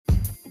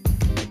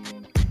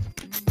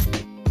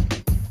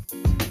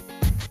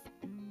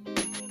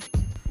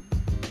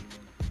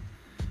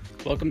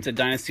Welcome to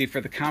Dynasty for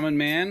the Common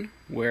Man,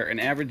 where an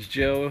average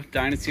Joe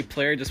Dynasty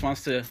player just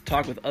wants to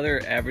talk with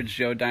other average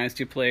Joe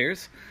Dynasty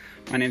players.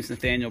 My name's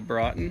Nathaniel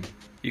Broughton.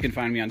 You can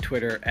find me on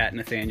Twitter at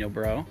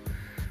NathanielBro.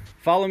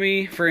 Follow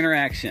me for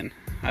interaction.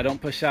 I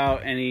don't push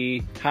out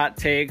any hot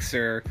takes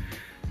or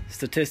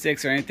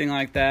statistics or anything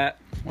like that.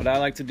 What I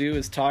like to do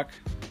is talk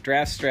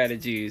draft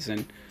strategies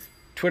and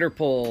Twitter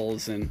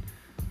polls and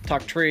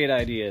talk trade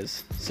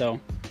ideas. So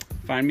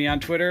find me on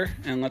Twitter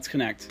and let's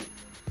connect.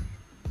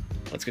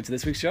 Let's get to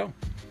this week's show.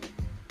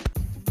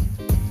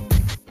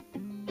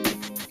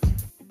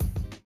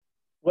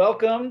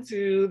 Welcome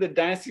to the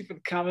Dynasty for the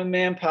Common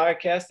Man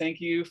podcast. Thank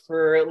you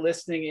for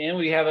listening in.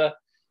 We have a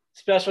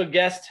special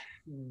guest,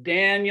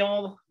 Dan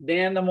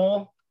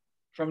DeMol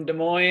from Des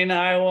Moines,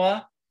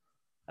 Iowa.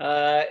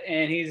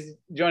 And he's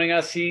joining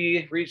us.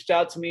 He reached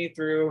out to me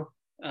through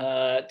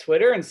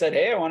Twitter and said,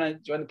 hey, I want to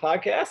join the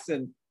podcast,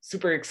 and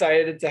super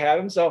excited to have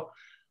him. So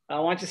I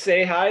want you to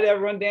say hi to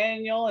everyone,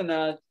 Daniel,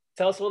 and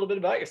tell us a little bit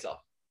about yourself.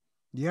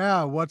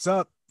 Yeah, what's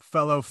up,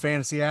 fellow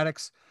fantasy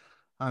addicts?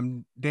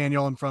 I'm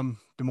Daniel. I'm from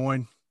Des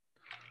Moines.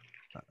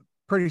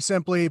 Pretty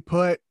simply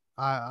put,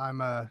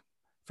 I'm a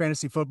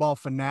fantasy football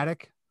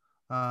fanatic,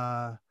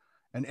 an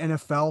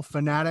NFL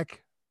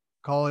fanatic,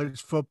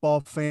 college football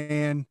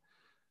fan,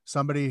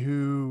 somebody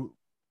who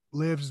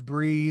lives,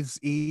 breathes,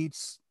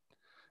 eats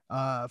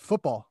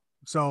football.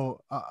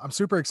 So I'm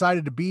super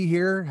excited to be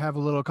here, have a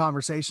little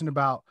conversation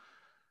about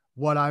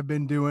what I've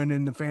been doing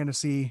in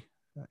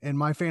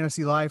my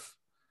fantasy life,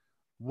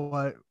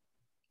 what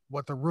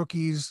the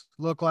rookies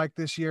look like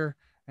this year,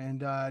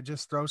 and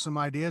just throw some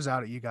ideas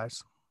out at you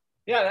guys.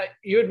 Yeah,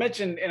 you had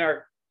mentioned in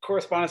our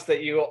correspondence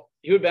that you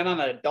had been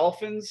on a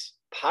Dolphins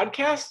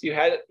podcast. You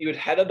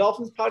had a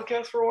Dolphins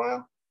podcast for a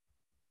while.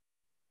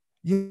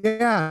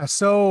 Yeah,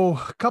 so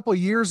a couple of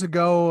years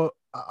ago,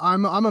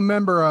 I'm a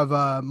member of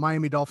a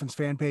Miami Dolphins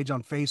fan page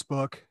on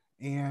Facebook,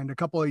 and a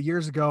couple of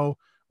years ago,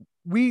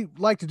 we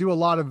like to do a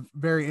lot of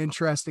very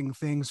interesting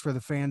things for the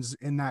fans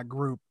in that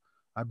group.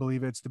 I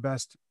believe it's the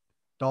best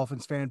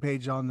Dolphins fan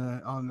page on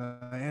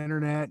the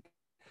internet,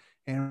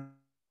 and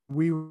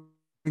we were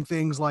doing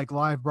things like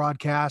live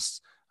broadcasts.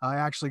 I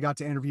actually got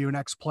to interview an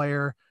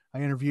ex-player.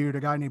 I interviewed a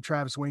guy named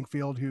Travis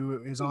Wingfield,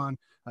 who is on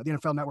the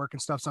NFL Network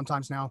and stuff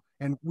sometimes now.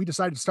 And we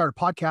decided to start a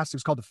podcast. It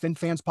was called the Fin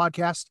Fans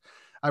Podcast.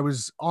 I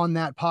was on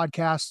that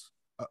podcast.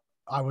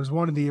 I was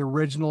one of the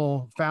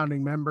original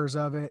founding members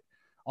of it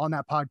on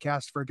that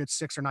podcast for a good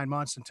 6 or 9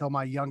 months until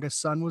my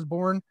youngest son was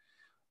born.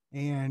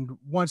 And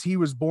once he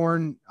was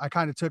born, I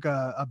kind of took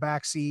a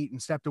back seat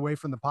and stepped away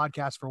from the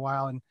podcast for a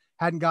while and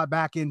hadn't got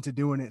back into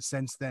doing it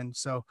since then.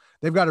 So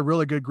they've got a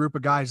really good group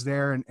of guys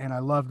there. And I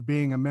loved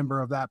being a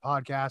member of that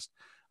podcast.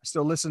 I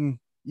still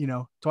listen,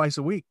 twice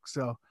a week.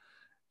 So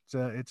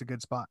it's a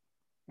good spot.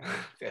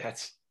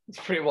 It's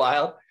pretty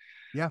wild.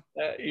 Yeah.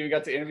 You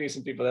got to interview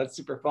some people. That's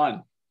super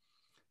fun.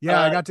 Yeah.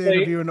 I got to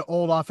interview an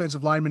old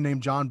offensive lineman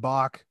named John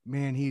Bach.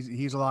 Man,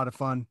 he's a lot of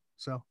fun.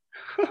 So.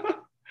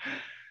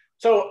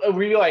 So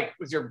were you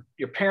was your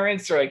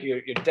parents or your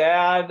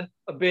dad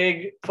a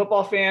big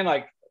football fan?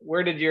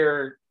 Where did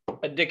your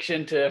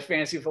addiction to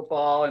fantasy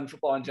football and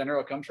football in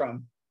general come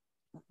from?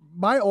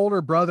 My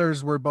older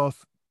brothers were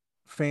both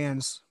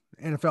fans,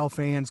 NFL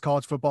fans,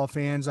 college football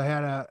fans. I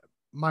had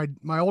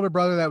my older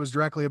brother that was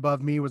directly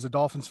above me was a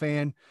Dolphins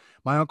fan.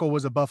 My uncle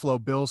was a Buffalo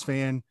Bills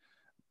fan.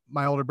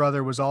 My older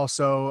brother was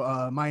also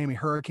a Miami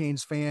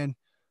Hurricanes fan.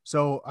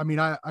 So, I mean,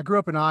 I grew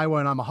up in Iowa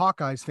and I'm a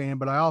Hawkeyes fan,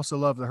 but I also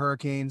love the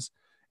Hurricanes.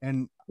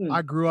 And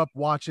I grew up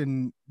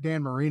watching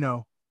Dan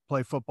Marino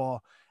play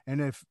football. And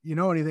if you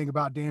know anything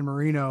about Dan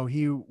Marino,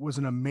 he was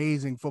an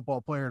amazing football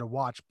player to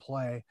watch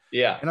play.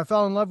 Yeah. And I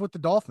fell in love with the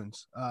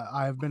Dolphins.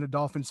 I have been a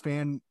Dolphins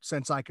fan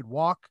since I could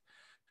walk.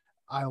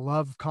 I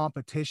love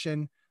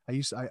competition.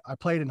 I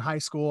played in high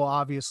school,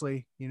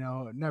 obviously,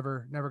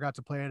 never got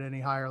to play at any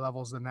higher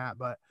levels than that,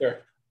 but sure.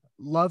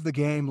 Love the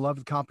game, love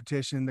the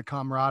competition, the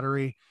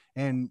camaraderie,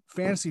 and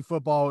fantasy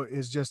football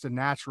is just a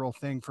natural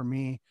thing for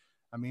me.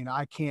 I mean,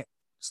 I can't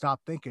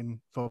stop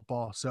thinking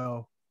football.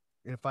 So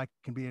if I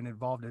can be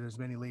involved in as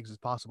many leagues as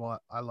possible,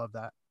 I love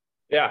that.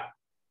 Yeah.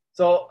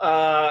 So,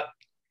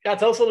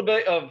 tell us a little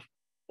bit of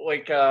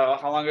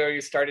how long ago you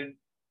started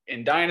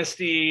in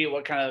Dynasty,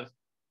 what kind of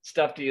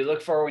stuff do you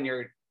look for when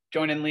you're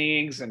joining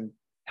leagues and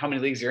how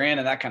many leagues you're in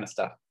and that kind of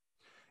stuff.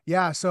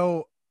 Yeah.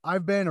 So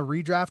I've been a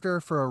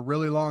redrafter for a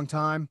really long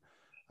time.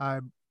 I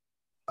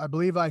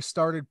believe I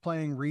started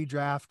playing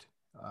redraft.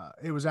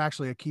 It was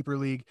actually a keeper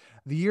league.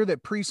 The year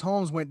that Priest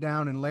Holmes went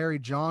down and Larry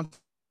Johnson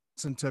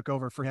took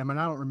over for him. And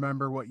I don't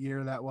remember what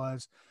year that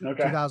was.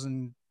 Okay.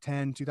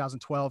 2010,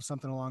 2012,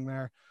 something along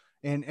there.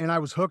 And I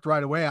was hooked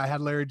right away. I had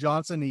Larry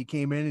Johnson. He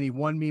came in and he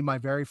won me my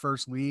very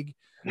first league.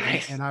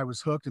 Nice. And I was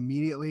hooked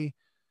immediately.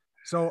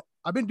 So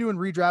I've been doing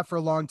redraft for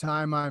a long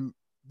time. I'm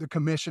the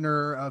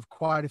commissioner of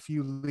quite a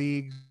few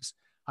leagues.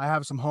 I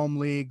have some home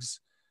leagues,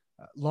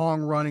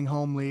 long running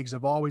home leagues.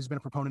 I've always been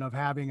a proponent of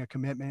having a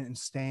commitment and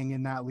staying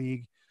in that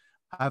league.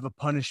 I have a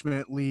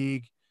punishment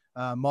league,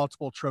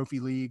 multiple trophy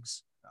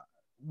leagues.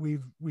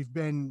 We've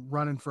been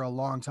running for a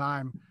long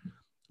time.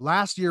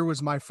 last year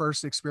was my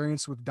first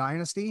experience with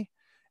Dynasty.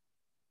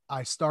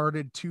 I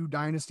started 2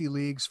 Dynasty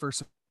leagues for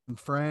some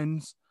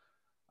friends.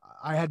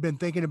 I had been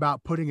thinking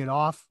about putting it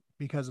off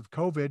because of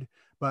COVID,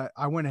 but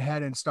I went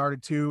ahead and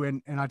started 2.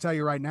 And I tell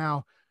you right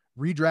now,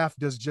 redraft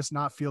does just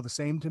not feel the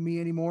same to me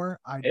anymore.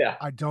 Yeah.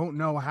 I don't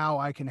know how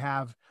I can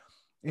have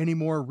any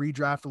more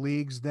redraft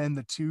leagues than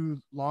the 2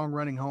 long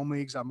running home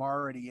leagues I'm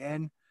already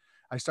in.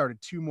 I started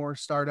 2 more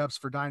startups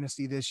for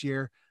Dynasty this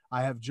year.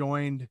 I have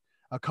joined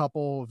a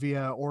couple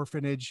via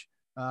orphanage,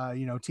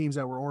 teams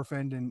that were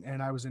orphaned,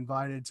 and I was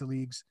invited to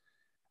leagues.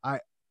 I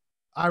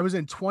I was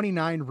in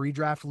 29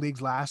 redraft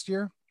leagues last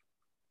year.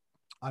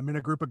 I'm in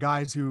a group of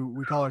guys who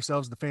we call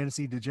ourselves the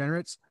fantasy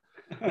degenerates.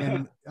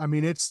 And I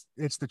mean, it's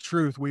the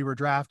truth. We were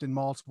drafting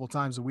multiple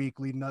times a week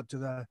leading up to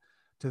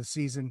the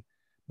season,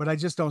 but I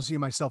just don't see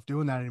myself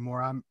doing that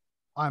anymore.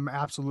 I'm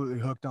absolutely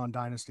hooked on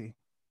Dynasty.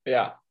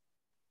 Yeah.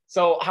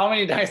 So how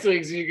many Dynasty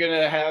leagues are you going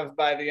to have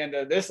by the end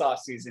of this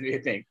offseason, do you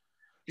think?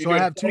 If So you I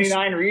do have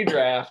 29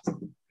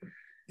 redraft.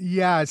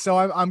 Yeah, so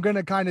I'm going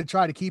to kind of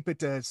try to keep it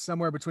to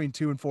somewhere between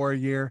 2 and 4 a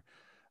year.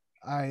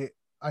 I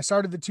I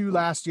started the 2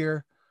 last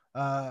year.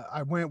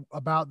 I went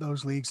about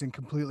those leagues in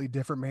completely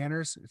different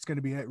manners. It's going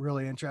to be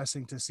really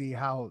interesting to see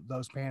how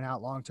those pan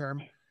out long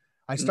term.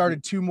 I Mhm.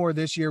 started 2 more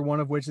this year, one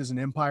of which is an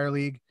Empire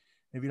League.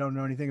 If you don't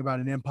know anything about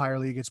an Empire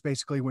League, it's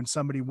basically when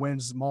somebody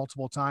wins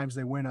multiple times,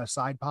 they win a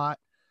side pot.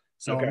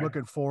 So I'm Okay.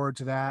 looking forward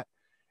to that.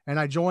 And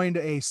I joined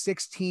a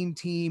 16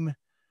 team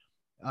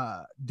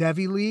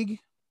Devi League.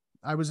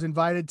 I was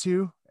invited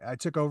to. I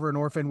took over an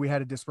orphan. We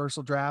had a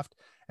dispersal draft.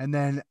 And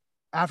then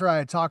after I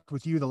had talked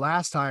with you the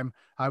last time,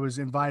 I was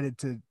invited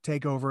to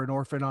take over an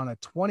orphan on a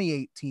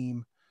 28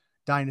 team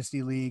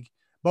Dynasty League.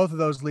 Both of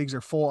those leagues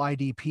are full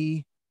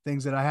IDP,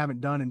 things that I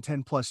haven't done in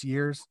 10 plus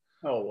years.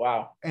 Oh,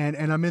 wow. And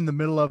I'm in the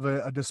middle of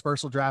a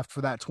dispersal draft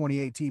for that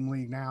 28 team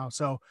league now.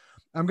 So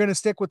I'm going to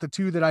stick with the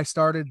 2 that I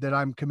started that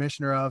I'm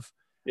commissioner of.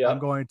 I'm Yeah.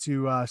 going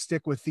to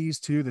stick with these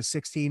 2, the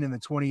 16 and the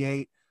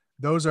 28.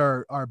 Those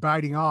are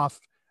biting off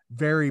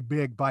very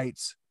big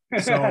bites.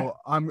 So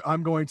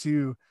I'm going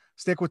to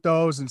stick with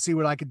those and see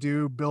what I could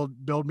do,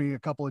 build me a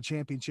couple of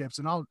championships,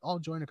 and I'll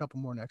join a couple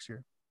more next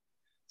year.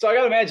 So I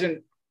got to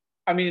imagine,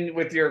 I mean,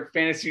 with your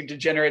fantasy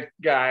degenerate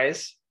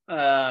guys,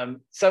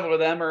 several of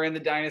them are in the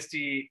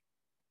Dynasty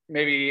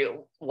maybe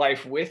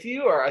life with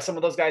you, or are some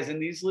of those guys in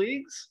these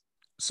leagues?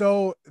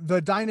 So the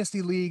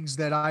dynasty leagues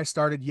that I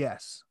started,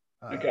 yes,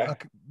 Okay.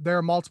 there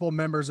are multiple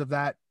members of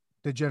that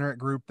degenerate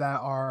group that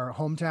are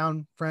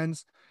hometown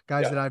friends,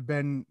 guys Yeah.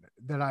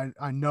 that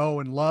I know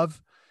and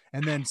love,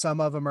 and then some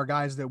of them are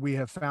guys that we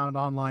have found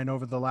online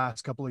over the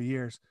last couple of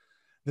years.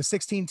 The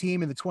 16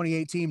 team and the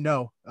 28 team,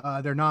 no,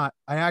 they're not.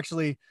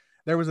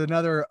 There was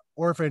another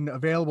orphan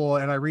available,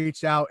 and I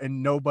reached out,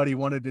 and nobody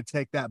wanted to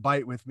take that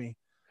bite with me.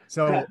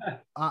 So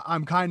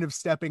I'm kind of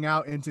stepping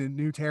out into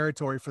new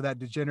territory for that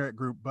degenerate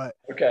group, but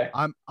Okay.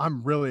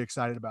 I'm really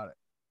excited about it.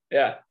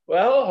 Yeah.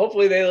 Well,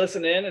 hopefully they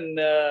listen in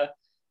and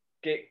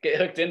get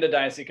hooked into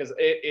Dynasty because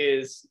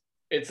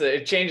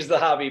it changes the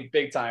hobby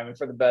big time and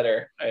for the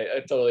better.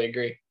 I totally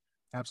agree.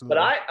 But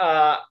Absolutely.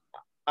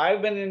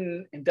 I've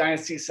been in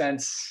Dynasty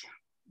since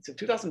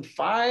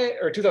 2005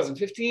 or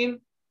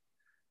 2015.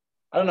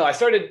 I don't know. I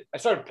started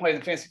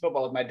playing fantasy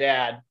football with my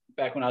dad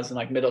back when I was in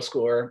like middle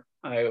school.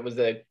 I was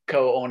the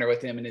co-owner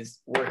with him in his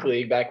work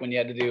league back when you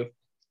had to do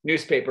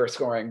newspaper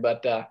scoring.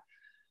 But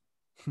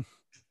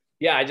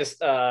yeah, I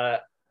just had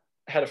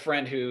a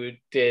friend who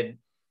did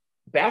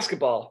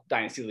basketball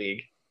Dynasty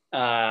League.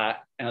 And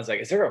I was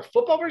like, is there a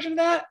football version of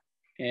that?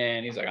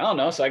 And he's like, I don't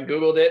know. So I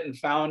Googled it and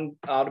found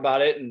out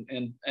about it.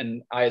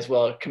 And I as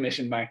well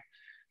commissioned my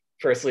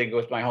first league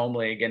with my home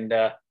league. And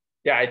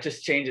yeah, it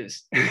just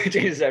changes, it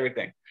changes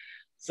everything.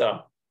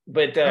 So,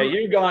 but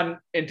you've gone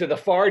into the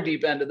far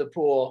deep end of the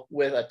pool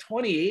with a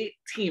 28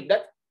 team.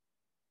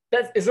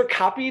 That is there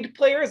copied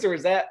players or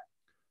is that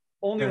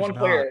only There's one not.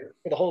 player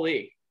for the whole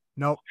league?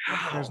 Nope,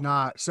 there's Wow.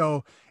 not.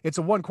 So it's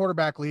a 1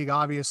 quarterback league.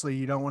 Obviously,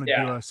 you don't want to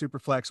do Yeah. a super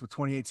flex with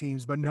 28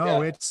 teams, but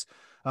no, Yeah. it's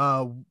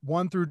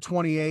 1 through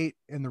 28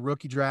 in the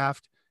rookie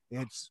draft.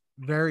 It's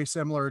very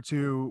similar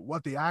to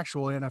what the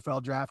actual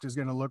NFL draft is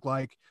going to look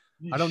like.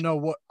 I don't know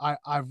what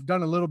I've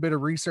done a little bit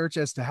of research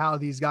as to how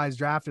these guys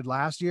drafted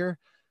last year,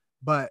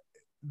 but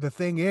the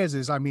thing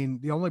is I mean,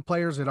 the only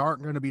players that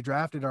aren't going to be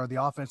drafted are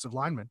the offensive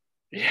linemen.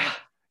 Yeah.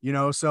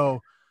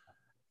 So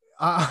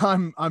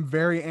I'm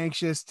very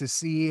anxious to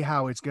see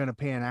how it's going to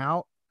pan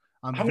out.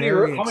 I'm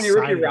very How many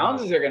rookie excited about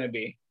rounds it. is there going to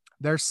be?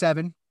 There's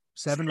seven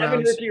Seven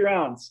rounds. rookie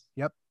rounds.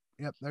 Yep.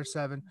 Yep. There's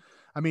 7.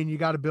 I mean, you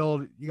got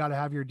to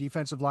have your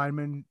defensive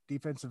linemen,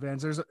 defensive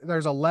ends.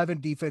 There's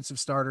 11 defensive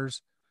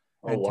starters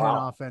Oh and 10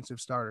 wow. offensive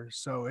starters.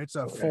 So it's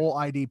a Okay. full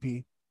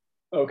IDP.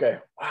 Okay.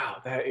 Wow,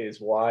 that is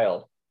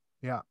wild.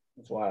 Yeah.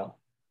 That's wild.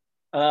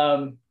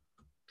 Um,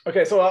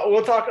 okay, so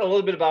we'll talk a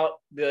little bit about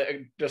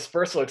the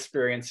dispersal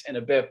experience in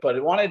a bit, but I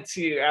wanted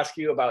to ask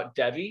you about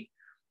Devi.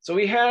 So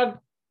we had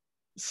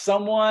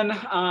someone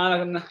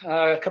on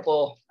a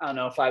couple, I don't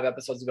know, 5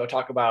 episodes ago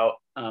talk about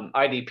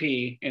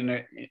IDP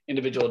in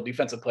individual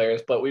defensive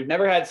players, but we've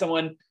never had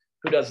someone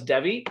who does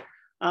Devy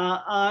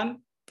on.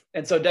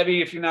 And so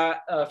Devy, if you're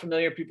not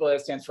familiar, people,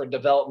 that stands for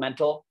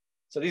developmental.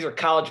 So these are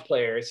college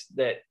players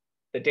that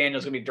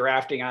Daniel's going to be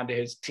drafting onto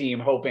his team,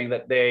 hoping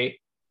that they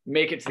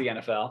make it to the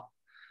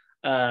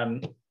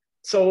NFL.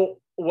 So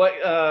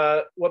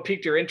what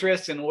piqued your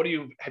interest, and what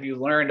have you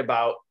learned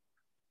about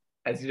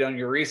as you've done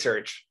your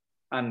research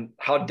on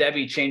how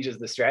Devy changes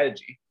the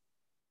strategy?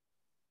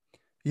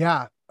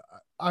 Yeah,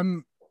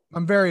 I'm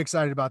very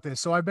excited about this.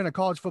 So I've been a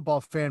college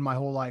football fan my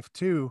whole life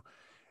too,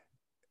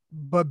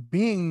 but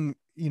being,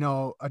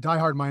 a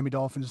diehard Miami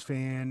Dolphins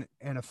fan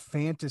and a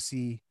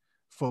fantasy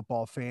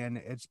football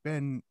fan,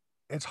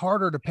 it's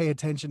harder to pay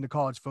attention to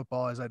college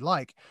football as I'd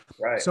like.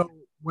 Right. So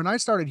when I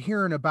started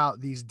hearing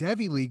about these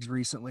Devy leagues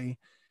recently,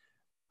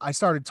 I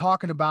started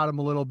talking about them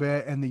a little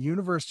bit, and the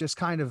universe just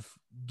kind of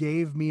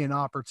gave me an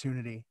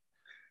opportunity.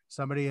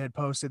 Somebody had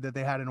posted that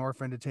they had an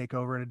orphan to take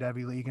over in a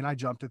Devy league, and I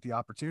jumped at the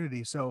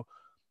opportunity. So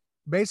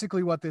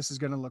basically what this is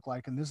going to look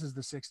like, and this is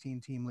the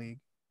 16 team league.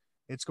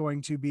 There's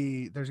going to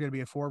be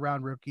a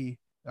 4-round rookie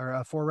or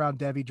a 4-round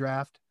Devy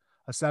draft,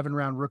 a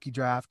 7-round rookie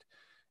draft.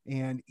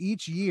 And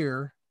each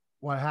year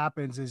what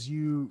happens is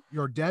your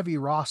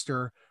Devy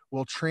roster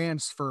will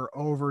transfer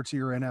over to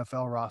your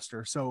NFL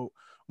roster. So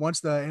once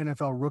the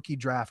NFL rookie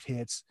draft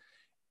hits,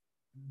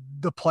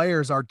 the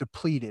players are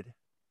depleted.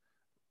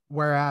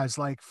 Whereas,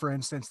 like, for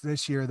instance,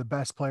 this year, the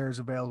best players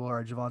available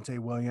are Javonte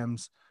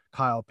Williams,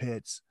 Kyle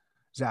Pitts,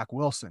 Zach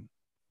Wilson.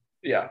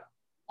 Yeah.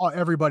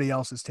 Everybody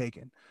else is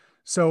taken.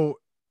 So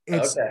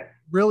it's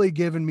really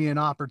given me an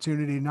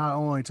opportunity not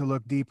only to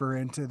look deeper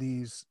into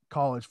these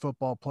college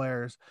football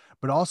players,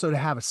 but also to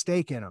have a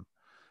stake in them.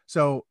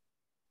 So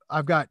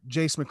I've got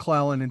Jace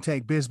McClellan and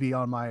Tank Bisbee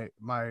on my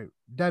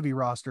Devy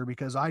roster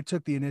because I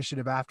took the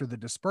initiative after the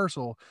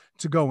dispersal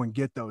to go and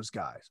get those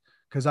guys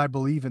because I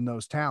believe in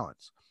those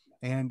talents.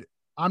 And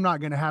I'm not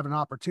going to have an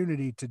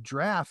opportunity to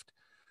draft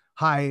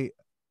high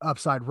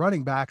upside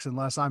running backs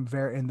unless I'm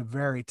in the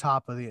very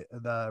top of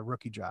the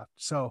rookie draft.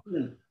 So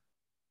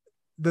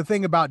the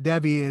thing about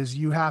Devy is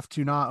you have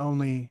to not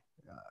only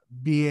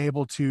be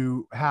able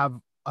to have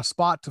a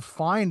spot to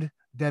find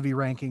Devy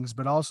rankings,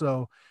 but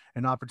also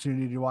an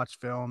opportunity to watch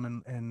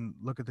film and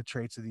look at the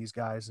traits of these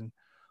guys. And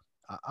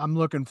I'm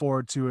looking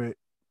forward to it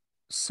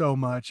so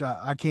much.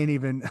 I can't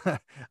even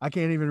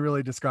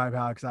really describe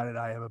how excited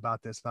I am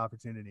about this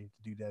opportunity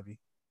to do Devy.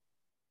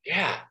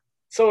 Yeah.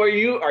 So are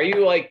you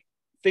like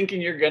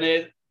thinking you're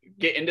gonna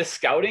get into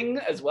scouting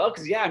as well?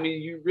 Because I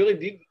mean, you really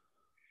do.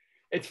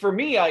 It's for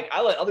me, like,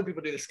 I let other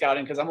people do the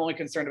scouting because I'm only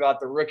concerned about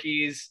the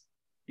rookies,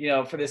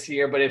 for this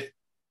year. But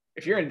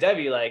if you're in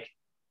Devy, like,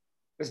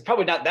 there's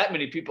probably not that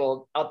many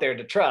people out there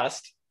to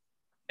trust,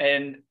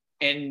 and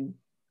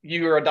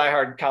you are a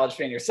diehard college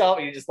fan yourself,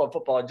 and you just love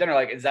football in general.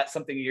 Like, is that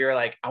something you're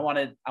like, I want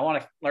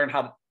to learn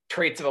how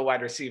traits of a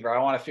wide receiver.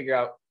 I want to figure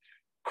out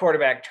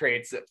quarterback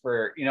traits is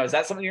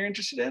that something you're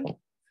interested in?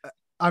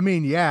 I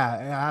mean,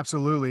 yeah,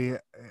 absolutely.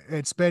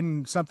 It's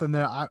been something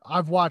that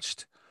I've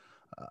watched.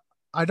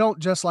 I don't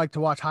just like to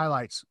watch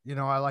highlights.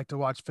 I like to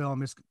watch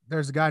film.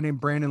 There's a guy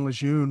named Brandon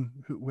Lejeune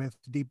with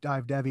Deep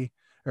Dive Devy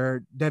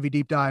or Devy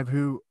Deep Dive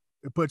who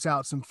puts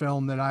out some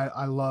film that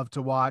I love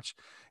to watch.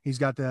 He's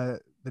got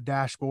the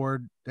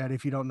dashboard that,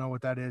 if you don't know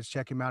what that is,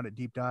 check him out at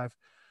Deep Dive.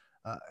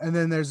 And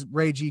then there's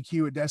Ray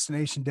GQ at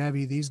Destination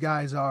Devy. These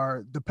guys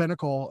are the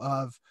pinnacle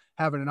of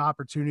having an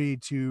opportunity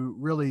to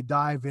really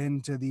dive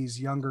into these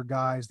younger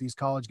guys, these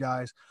college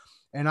guys.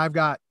 And I've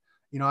got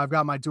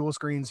my dual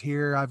screens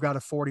here. I've got a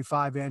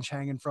 45-inch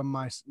hanging from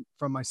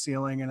my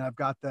ceiling, and I've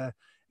got the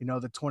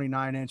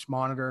 29-inch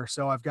monitor.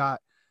 So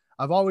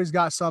I've always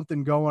got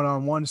something going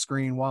on one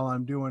screen while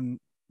I'm doing,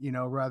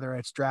 whether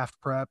it's draft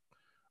prep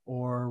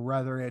or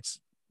whether it's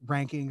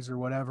rankings or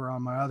whatever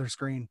on my other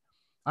screen.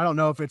 I don't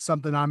know if it's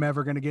something I'm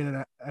ever going to get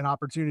an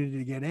opportunity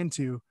to get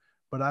into,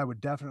 but I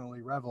would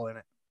definitely revel in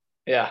it.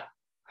 Yeah.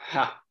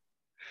 Huh.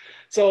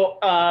 So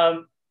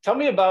tell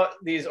me about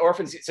these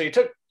orphans.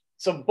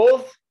 So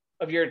both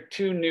of your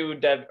two new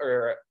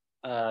your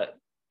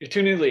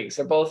two new leagues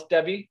are both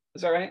Devy.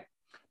 Is that right?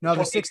 No,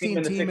 the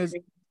 16 team is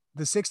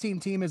the 16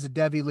 team is a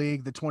Devy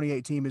league. The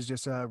 28 team is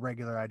just a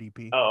regular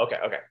IDP. Oh,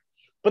 okay.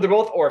 But they're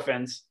both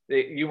orphans.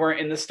 You weren't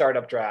in the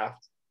startup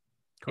draft.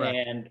 Correct.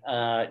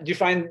 And did you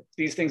find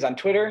these things on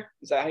Twitter?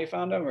 Is that how you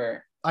found them?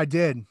 Or I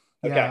did.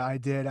 Okay. Yeah, I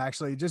did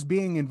actually. Just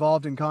being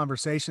involved in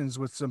conversations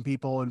with some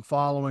people and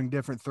following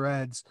different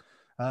threads.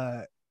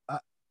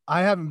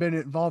 I haven't been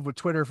involved with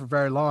Twitter for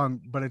very long,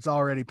 but it's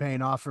already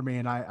paying off for me,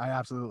 and I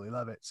absolutely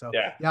love it. So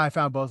yeah, I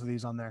found both of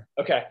these on there.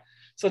 Okay.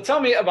 So tell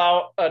me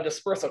about a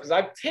dispersal, because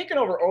I've taken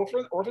over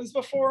orphans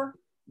before,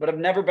 but I've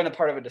never been a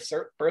part of a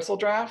dispersal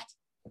draft.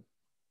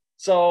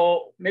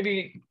 So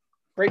maybe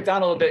break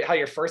down a little bit how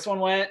your first one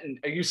went, and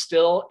are you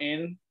still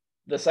in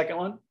the second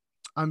one?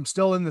 I'm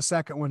still in the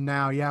second one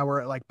now. Yeah,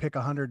 we're at like pick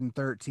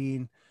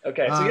 113.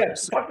 Okay,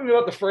 so talk to me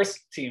about the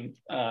first team,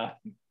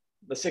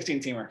 the 16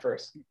 teamer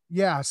first.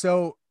 Yeah,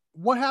 so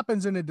what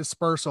happens in a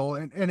dispersal,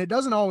 and it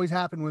doesn't always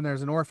happen when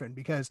there's an orphan,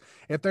 because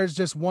if there's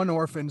just one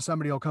orphan,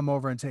 somebody will come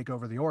over and take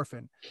over the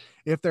orphan.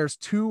 If there's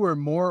two or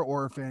more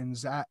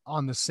orphans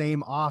on the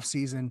same off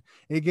season,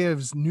 it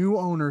gives new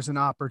owners an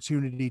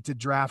opportunity to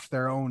draft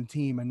their own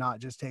team and not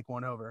just take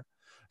one over.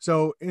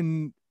 So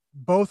in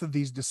both of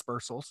these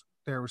dispersals,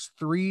 there was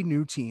three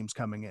new teams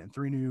coming in,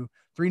 three new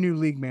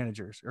league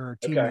managers or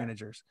team Okay.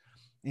 managers,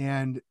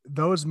 and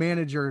those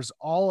managers,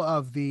 all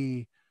of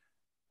the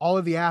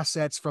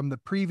assets from the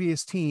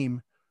previous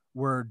team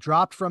were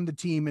dropped from the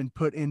team and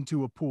put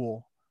into a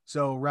pool.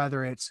 So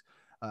rather it's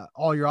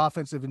all your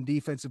offensive and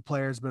defensive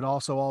players, but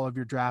also all of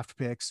your draft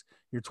picks,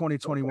 your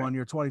 2021, Okay.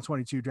 your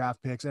 2022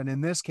 draft picks. And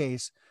in this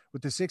case,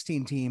 with the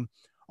 16 team,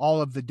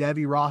 all of the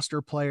Devy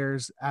roster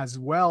players, as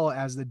well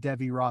as the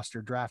Devy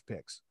roster draft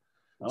picks.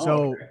 Oh, So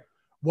okay.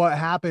 what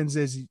happens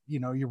is, you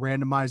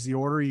randomize the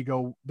order. You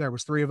go, there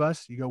was three of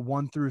us, you go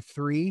 1 through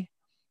 3,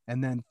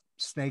 and then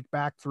snake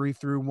back 3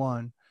 through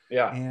 1.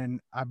 Yeah.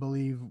 And I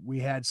believe we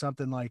had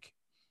something like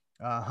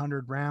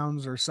 100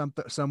 rounds or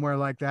something, somewhere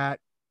like that,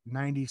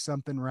 90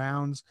 something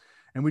rounds.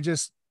 And we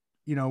just,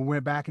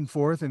 went back and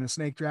forth in a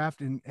snake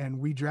draft, and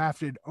we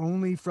drafted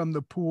only from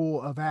the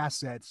pool of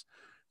assets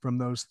from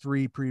those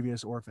three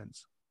previous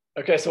orphans.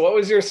 Okay. So what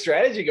was your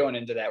strategy going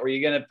into that? Were you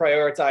going to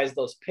prioritize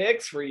those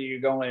picks? Were you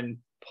going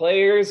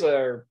players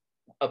or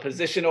a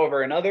position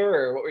over another,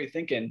 or what were you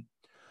thinking?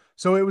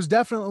 So it was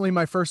definitely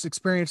my first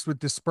experience with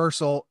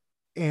dispersal,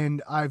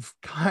 and I've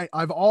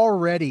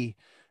already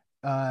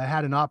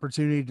had an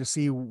opportunity to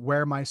see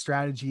where my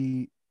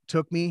strategy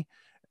took me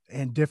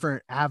and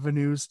different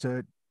avenues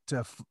to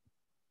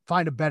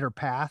find a better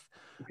path.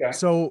 Okay.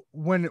 So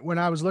when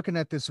I was looking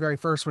at this very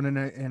first one,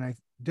 and I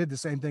did the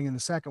same thing in the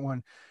second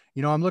one,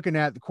 I'm looking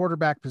at the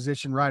quarterback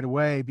position right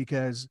away,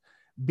 because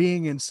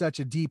being in such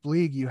a deep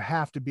league, you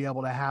have to be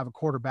able to have a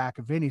quarterback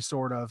of any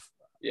sort of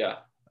Yeah.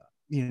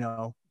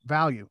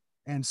 value.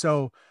 And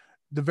so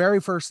the very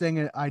first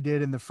thing I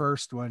did in the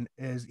first one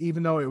is,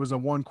 even though it was a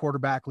one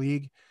quarterback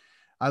league,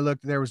 I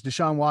looked, there was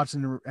Deshaun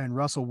Watson and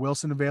Russell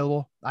Wilson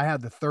available. I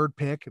had the third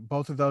pick.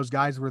 Both of those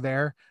guys were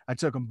there. I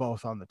took them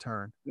both on the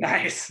turn.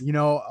 Nice. You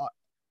know, uh,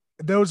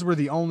 those were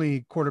the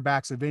only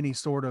quarterbacks of any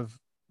sort of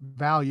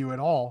value at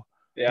all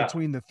Yeah.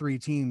 between the three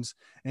teams.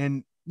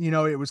 And,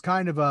 it was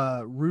kind of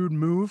a rude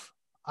move,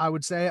 I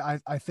would say.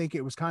 I think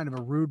it was kind of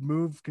a rude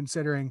move,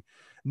 considering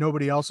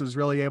nobody else was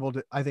really able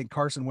to. I think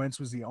Carson Wentz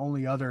was the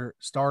only other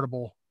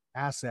startable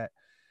asset.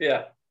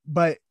 Yeah.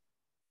 But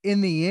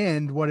in the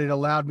end, what it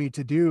allowed me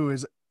to do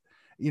is,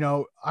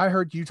 I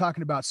heard you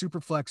talking about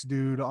Superflex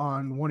dude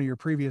on one of your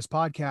previous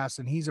podcasts,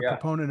 and he's a Yeah.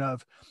 proponent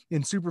of,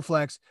 in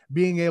Superflex,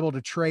 being able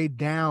to trade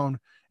down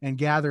and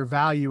gather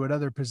value at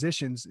other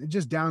positions and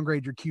just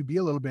downgrade your QB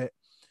a little bit.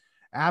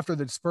 After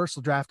the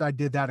dispersal draft, I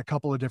did that a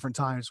couple of different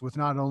times with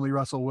not only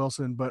Russell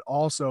Wilson, but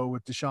also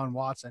with Deshaun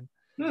Watson.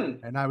 Hmm.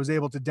 And I was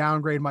able to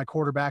downgrade my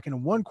quarterback in a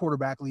one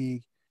quarterback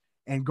league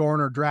and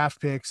garner draft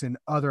picks and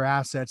other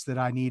assets that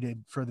I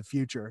needed for the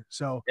future.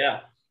 So Yeah.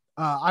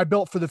 I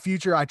built for the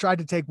future. I tried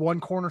to take one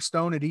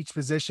cornerstone at each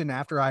position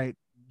after I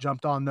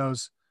jumped on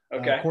those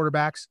Okay.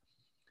 quarterbacks.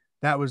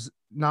 That was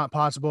not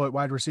possible at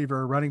wide receiver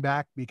or running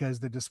back, because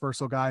the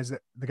dispersal guys,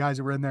 the guys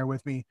that were in there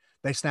with me,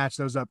 they snatched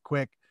those up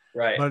quick.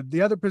 Right. But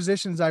the other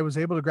positions, I was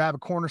able to grab a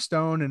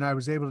cornerstone, and I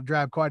was able to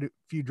grab quite a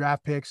few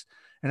draft picks,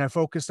 and I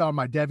focused on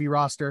my Devy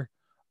roster.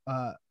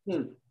 Uh,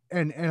 Hmm.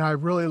 and I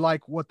really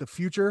like what the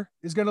future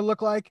is going to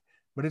look like,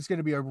 but it's going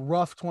to be a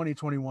rough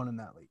 2021 in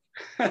that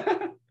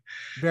league.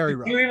 Very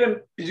rough.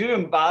 Did you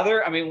even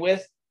bother? I mean,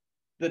 with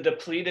the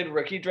depleted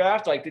rookie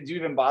draft, like, did you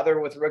even bother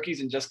with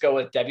rookies and just go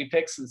with Debbie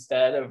picks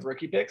instead of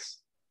rookie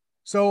picks?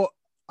 So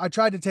I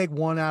tried to take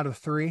 1 out of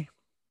 3.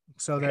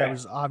 So Okay.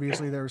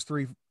 there was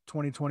three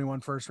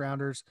 2021 first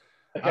rounders.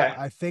 Okay.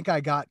 I think I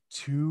got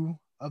 2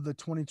 of the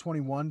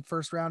 2021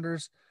 first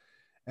rounders,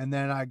 and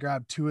then I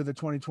grabbed 2 of the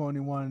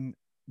 2021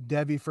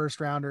 Devy first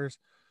rounders.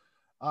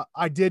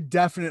 I did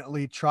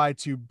definitely try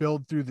to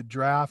build through the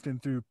draft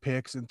and through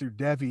picks and through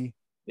Devy.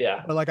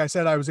 Yeah. But like I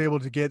said, I was able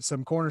to get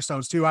some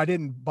cornerstones too. I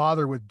didn't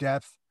bother with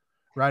depth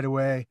right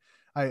away.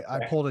 I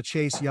Okay. pulled a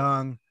Chase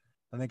Young.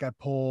 I think I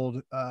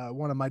pulled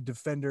one of my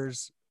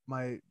defenders,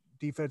 my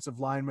defensive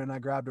lineman. I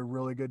grabbed a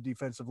really good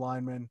defensive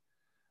lineman.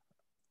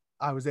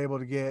 I was able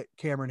to get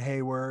Cameron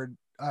Hayward.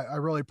 I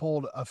really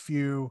pulled a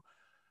few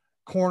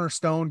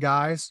cornerstone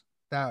guys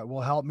that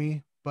will help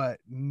me, but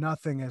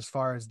nothing as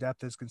far as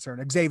depth is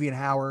concerned. Xavier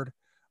Howard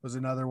was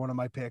another one of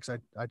my picks.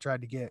 I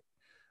tried to get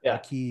a Yeah.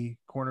 key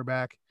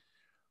cornerback,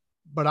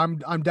 but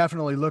I'm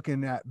definitely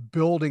looking at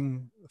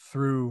building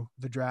through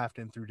the draft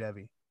and through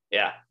Devy.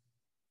 Yeah.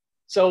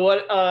 So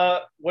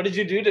what did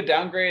you do to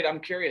downgrade? I'm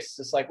curious.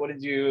 Just like, what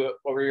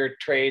were your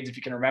trades, if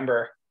you can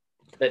remember,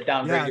 that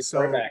downgrade Yeah, your so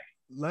quarterback?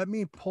 let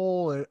me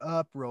pull it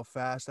up real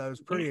fast. I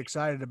was pretty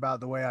excited about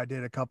the way I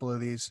did a couple of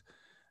these.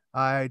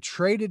 I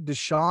traded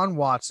Deshaun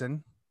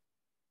Watson,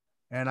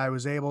 and I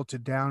was able to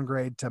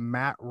downgrade to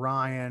Matt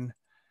Ryan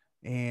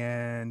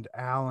and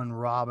Allen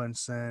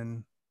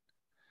Robinson.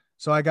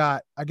 So I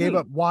gave Hmm.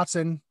 up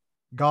Watson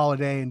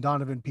Galladay and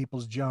Donovan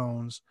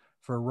Peoples-Jones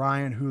for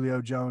Ryan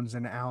Julio Jones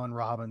and Allen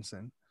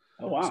Robinson.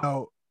 Oh wow.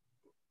 So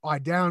I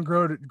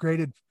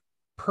downgraded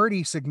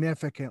pretty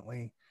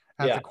significantly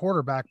at Yeah. the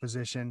quarterback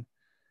position,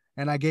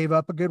 and I gave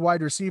up a good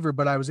wide receiver,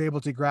 but I was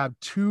able to grab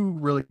two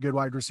really good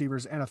wide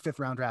receivers and a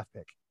 5th-round draft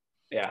pick.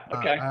 Yeah.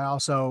 Okay. I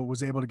also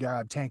was able to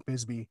grab Tank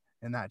Bisbee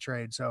in that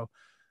trade. So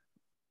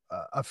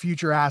a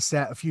future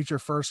asset, a future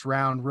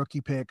 1st-round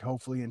rookie pick,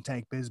 hopefully in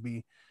Tank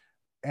Bisbee,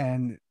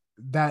 and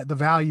that the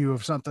value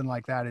of something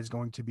like that is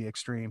going to be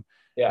extreme.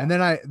 Yeah. And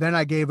then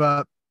I gave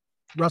up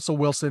Russell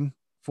Wilson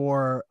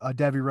for a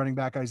Devy running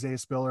back, Isaiah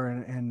Spiller,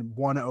 and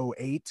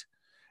 108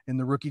 in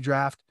the rookie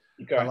draft.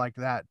 Okay. I liked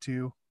that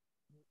too.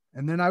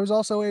 And then I was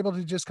also able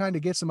to just kind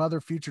of get some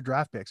other future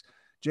draft picks.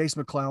 Jace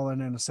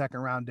McClellan in a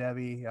 2nd-round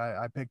Devy.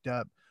 I picked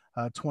up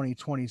a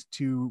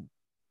 2022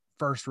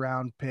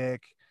 1st-round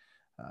pick.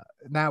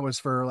 And that was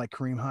for like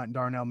Kareem Hunt and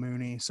Darnell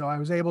Mooney. So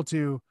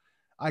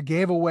I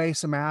gave away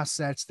some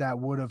assets that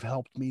would have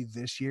helped me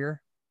this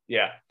year.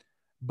 Yeah.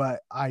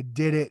 But I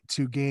did it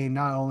to gain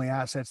not only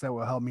assets that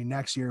will help me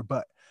next year,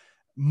 but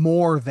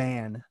more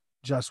than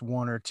just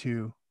 1 or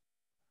 2.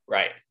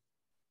 Right.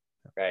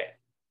 Right.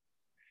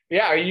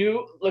 Yeah. Are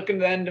you looking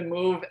then to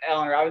move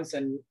Allen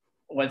Robinson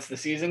once the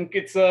season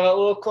gets a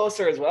little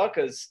closer as well?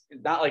 Because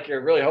it's not like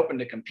you're really hoping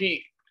to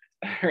compete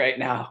right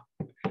now.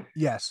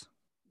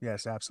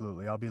 Yes,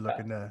 absolutely. I'll be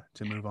looking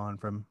to move on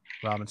from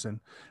Robinson.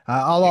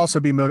 I'll also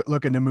be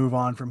looking to move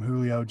on from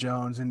Julio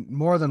Jones. And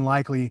more than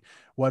likely,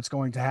 what's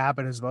going to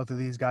happen is both of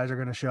these guys are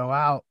going to show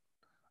out.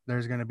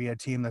 There's going to be a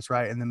team that's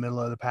right in the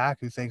middle of the pack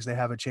who thinks they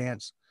have a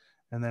chance.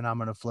 And then I'm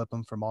going to flip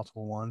them for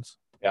multiple ones.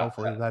 Yeah.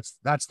 Hopefully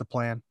that's the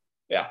plan.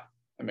 Yeah,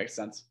 that makes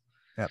sense.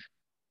 Yep.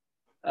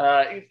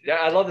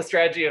 I love the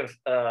strategy of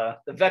the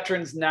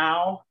veterans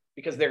now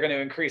because they're going to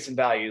increase in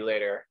value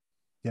later.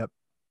 Yep.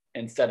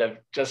 Instead of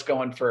just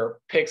going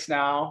for picks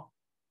now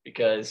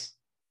because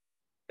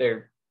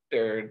they're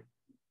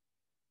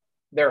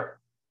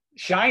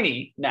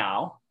shiny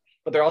now,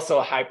 but they're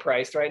also high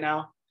priced right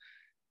now,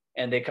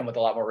 and they come with a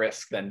lot more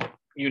risk than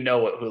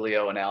what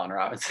Julio and Allen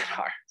Robinson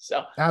are.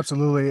 So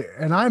absolutely,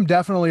 and I'm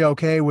definitely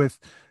okay with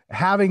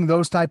having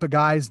those type of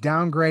guys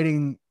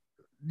downgrading.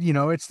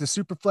 It's the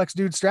super flex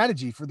dude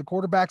strategy for the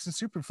quarterbacks and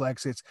super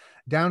flex. It's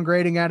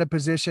downgrading at a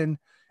position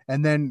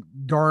and then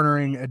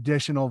garnering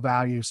additional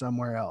value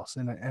somewhere else.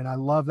 And I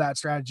love that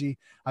strategy.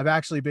 I've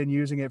actually been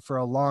using it for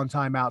a long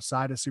time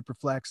outside of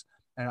Superflex,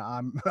 and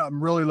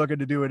I'm really looking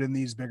to do it in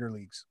these bigger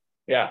leagues.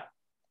 Yeah.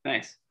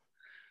 Nice.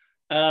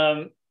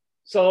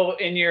 So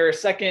in your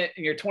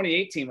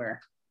 28 teamer,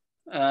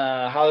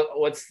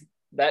 what's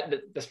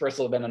that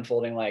dispersal been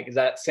unfolding like? Is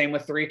that same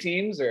with 3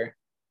 teams or?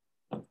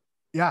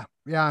 Yeah.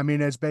 I mean,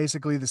 it's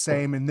basically the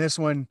same in this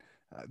one.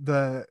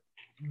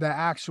 The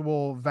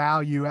actual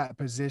value at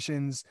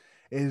positions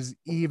is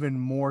even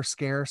more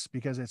scarce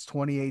because it's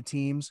 28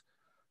 teams.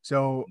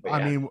 So, yeah.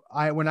 I mean,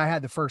 when I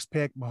had the first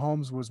pick,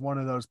 Mahomes was one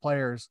of those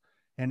players,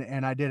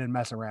 and I didn't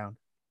mess around.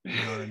 You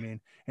know what I mean?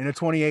 In a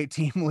 28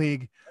 team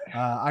league,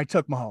 I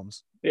took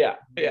Mahomes. Yeah.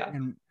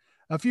 And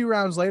a few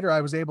rounds later,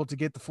 I was able to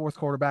get the 4th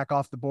quarterback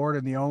off the board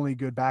and the only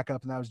good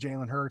backup, and that was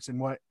Jalen Hurts.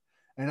 And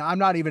I'm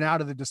not even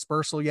out of the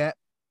dispersal yet.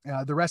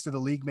 The rest of the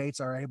league mates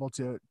are able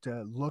to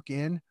look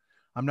in.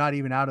 I'm not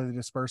even out of the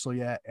dispersal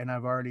yet, and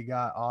I've already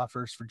got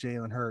offers for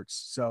Jalen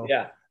Hurts. So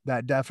yeah,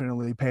 that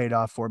definitely paid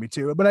off for me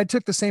too. But I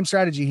took the same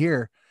strategy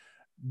here: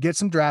 get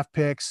some draft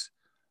picks,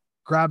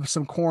 grab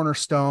some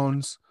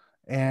cornerstones,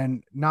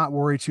 and not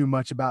worry too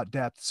much about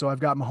depth. So I've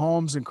got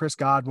Mahomes and Chris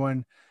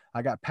Godwin.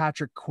 I got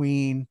Patrick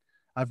Queen.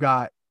 I've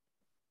got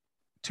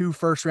 2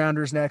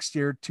 1st-rounders next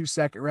year, 2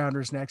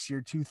 2nd-rounders next year,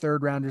 2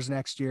 3rd-rounders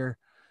next year.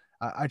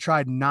 I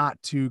tried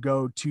not to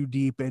go too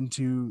deep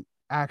into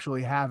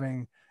actually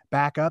having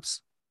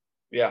backups.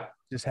 Yeah.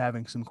 Just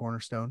having some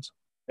cornerstones.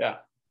 Yeah.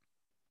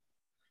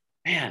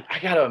 Man, I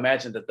got to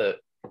imagine that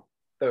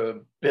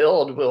the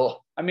build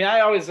will, I mean,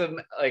 I always am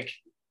like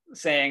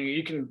saying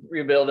you can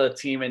rebuild a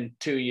team in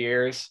 2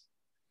 years.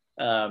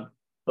 But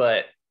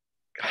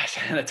gosh,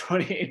 and a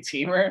 28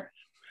 teamer,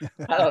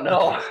 I don't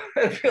know.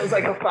 It feels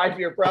like a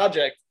 5-year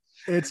project.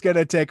 It's going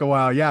to take a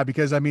while. Yeah.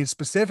 Because I mean,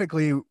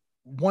 specifically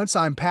once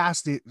I'm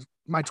past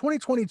my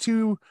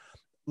 2022,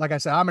 like I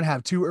said, I'm going to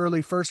have 2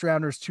 early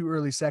 1st-rounders, 2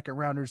 early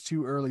 2nd-rounders,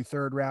 2 early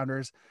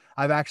 3rd-rounders.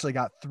 I've actually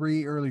got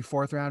 3 early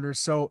 4th-rounders.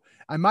 So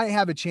I might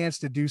have a chance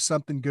to do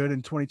something good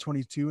in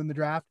 2022 in the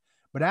draft.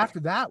 But after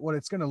that, what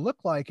it's going to look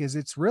like is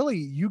it's really,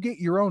 you get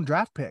your own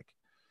draft pick.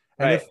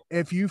 And right.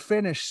 if you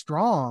finish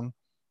strong,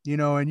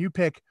 and you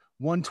pick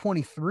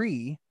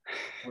 123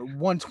 or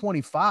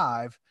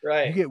 125,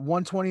 right, you get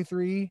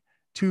 123,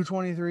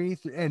 223,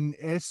 and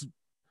it's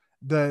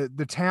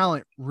the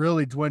talent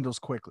really dwindles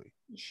quickly.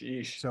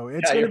 Sheesh. So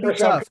it's going to be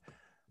tough.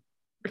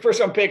 Your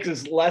 1st-round picks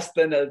is less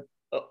than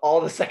all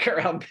the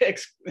 2nd-round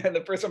picks and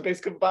the 1st-round picks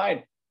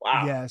combined.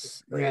 Wow.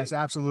 Yes,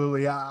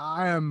 absolutely.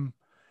 I am,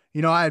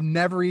 I've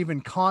never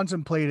even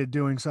contemplated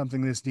doing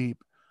something this deep.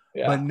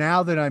 Yeah. But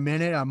now that I'm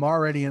in it, I'm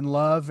already in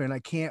love, and I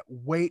can't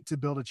wait to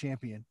build a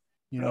champion.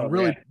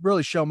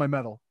 Really show my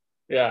mettle.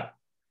 Yeah.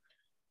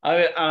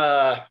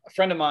 A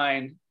friend of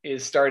mine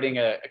is starting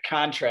a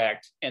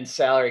contract and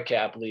salary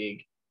cap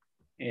league,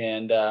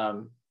 and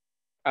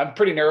I'm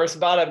pretty nervous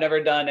about it. I've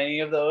never done any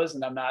of those,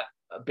 and I'm not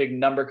a big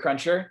number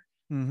cruncher.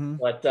 Mm-hmm.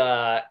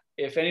 But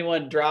if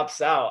anyone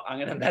drops out, I'm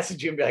gonna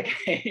message you and be like,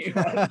 "Hey, you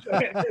want to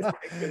join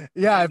this?"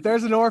 Yeah, if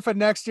there's an orphan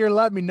next year,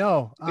 let me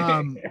know.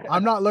 I'm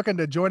not looking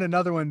to join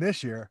another one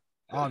this year,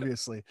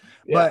 obviously.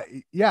 Yeah, But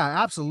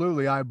yeah,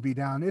 absolutely, I'd be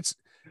down.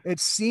 It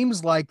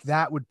seems like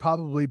that would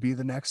probably be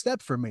the next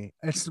step for me.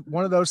 It's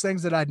one of those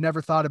things that I'd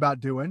never thought about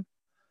doing,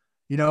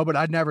 but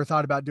I'd never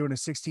thought about doing a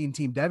 16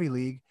 team Devy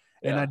league,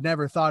 and yeah, I'd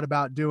never thought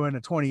about doing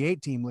a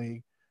 28 team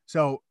league.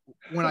 So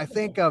when I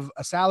think of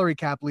a salary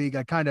cap league,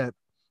 I kind of,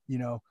 you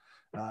know,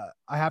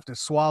 I have to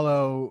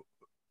swallow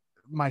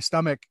my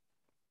stomach,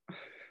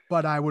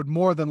 but I would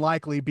more than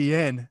likely be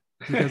in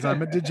because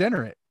I'm a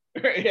degenerate.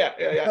 yeah,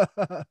 yeah,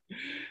 yeah.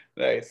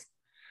 Nice.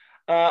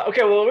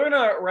 Okay, well, we're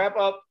gonna wrap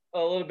up a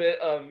little bit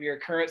of your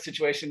current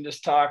situation.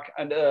 Just talk,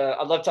 and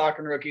I love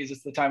talking rookies.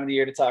 It's the time of the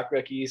year to talk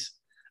rookies.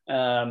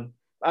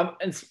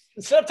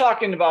 Instead of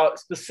talking about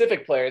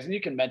specific players, and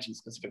you can mention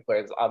specific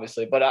players,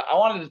 obviously, but I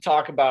wanted to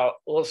talk about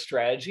a little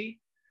strategy.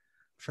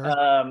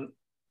 Sure.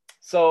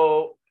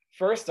 So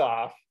first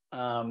off,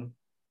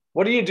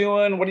 what are you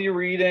doing? What are you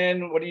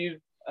reading? What do you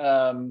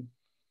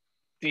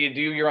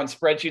do your own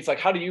spreadsheets? Like,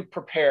 how do you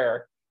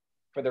prepare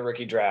for the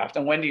rookie draft,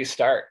 and when do you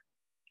start?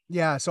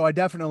 Yeah. So I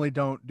definitely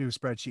don't do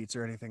spreadsheets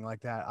or anything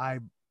like that. I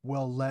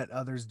will let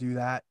others do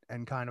that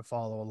and kind of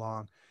follow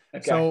along.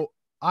 Okay. So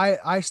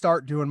I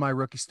start doing my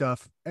rookie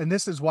stuff, and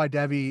this is why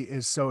Devi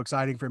is so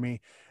exciting for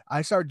me.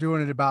 I start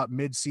doing it about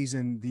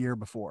mid-season the year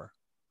before.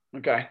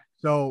 Okay.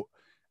 So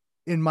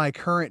in my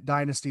current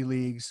dynasty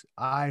leagues,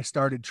 I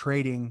started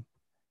trading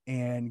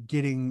and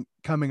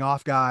coming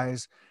off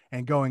guys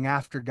and going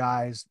after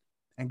guys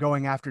and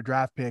going after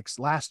draft picks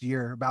last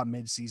year about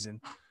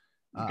mid-season.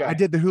 I Okay.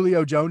 did the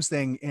Julio Jones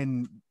thing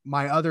in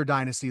my other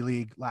dynasty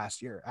league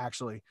last year.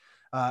 Actually,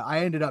 I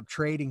ended up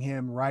trading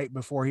him right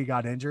before he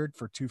got injured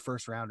for 2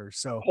 first rounders.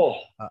 So, Oh,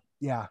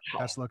 yeah,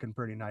 that's looking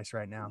pretty nice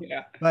right now.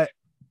 yeah. But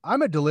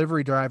I'm a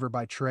delivery driver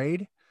by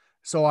trade,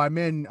 so I'm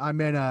in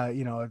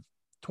a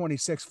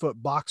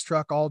 26-foot box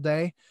truck all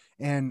day,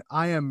 and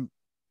I am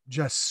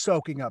just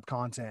soaking up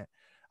content.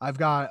 I've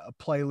got a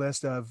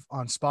playlist of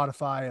on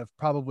Spotify of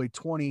probably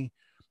 20,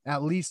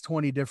 at least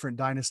 20 different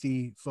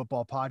dynasty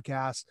football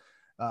podcasts,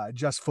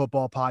 just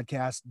football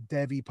podcasts,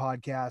 Devy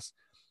podcasts,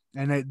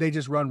 and they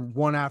just run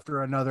one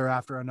after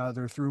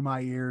another through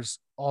my ears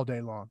all day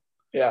long.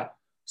 Yeah.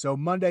 So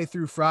Monday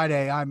through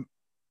Friday, I'm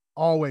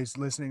always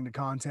listening to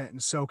content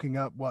and soaking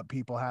up what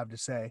people have to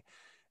say.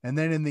 And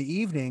then in the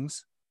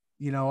evenings,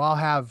 I'll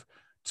have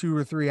 2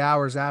 or 3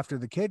 hours after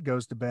the kid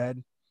goes to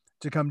bed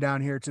to come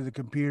down here to the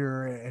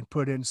computer and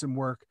put in some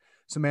work,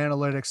 some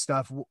analytics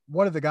stuff.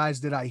 What are the guys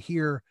did I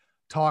hear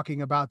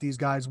talking about these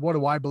guys? What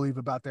do I believe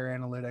about their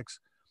analytics?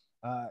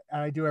 And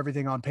I do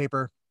everything on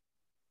paper,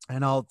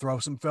 and I'll throw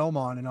some film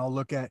on and I'll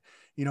look at,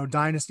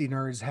 Dynasty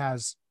Nerds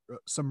has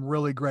some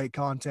really great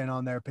content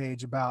on their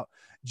page about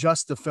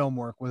just the film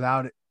work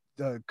without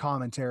the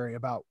commentary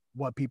about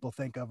what people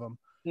think of them.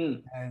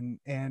 Hmm.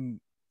 And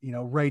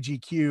Ray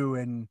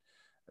GQ and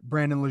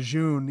Brandon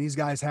Lejeune, these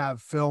guys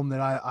have film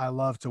that I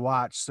love to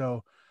watch.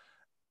 So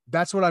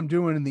that's what I'm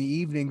doing in the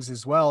evenings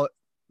as well.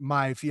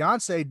 My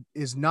fiance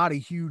is not a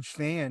huge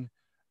fan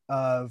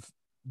of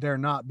there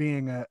not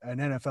being an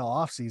NFL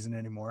offseason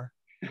anymore.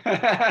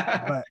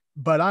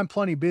 But I'm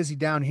plenty busy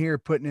down here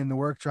putting in the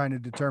work trying to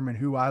determine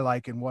who I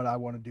like and what I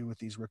want to do with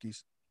these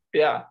rookies.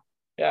 Yeah.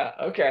 Yeah.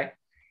 Okay.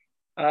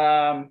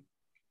 Um,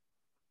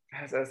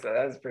 that's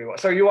pretty well.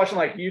 So are you watching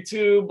like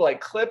YouTube, like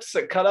clips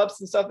and cut ups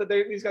and stuff that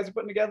these guys are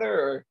putting together,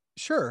 or?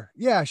 Sure.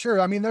 Yeah, sure.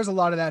 I mean, there's a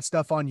lot of that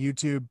stuff on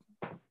YouTube.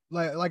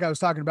 Like I was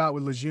talking about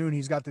with Lejeune,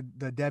 he's got the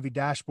Devy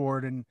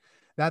dashboard, and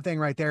that thing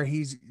right there.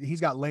 He's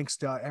got links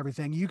to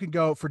everything. You can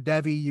go for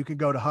Devy, you can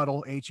go to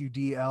Huddle,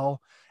 HUDL,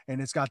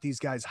 and it's got these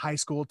guys' high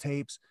school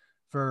tapes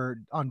for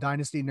on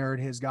Dynasty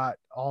Nerd. Has got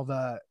all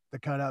the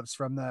cut ups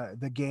from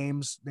the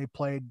games they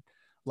played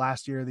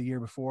last year, the year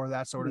before,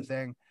 that sort of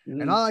thing.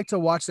 Mm-hmm. And I like to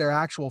watch their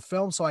actual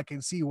film so I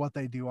can see what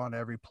they do on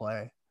every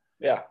play.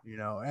 Yeah.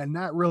 And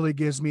that really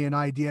gives me an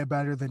idea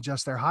better than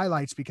just their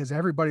highlights, because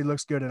everybody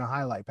looks good in a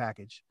highlight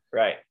package.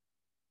 Right.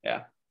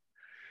 Yeah.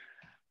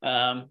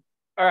 All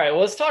right.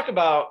 Well, let's talk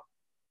about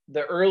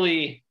the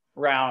early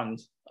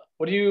round.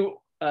 What are you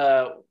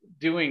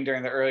doing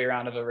during the early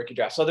round of a rookie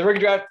draft? So the rookie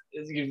draft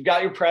is you've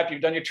got your prep,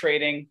 you've done your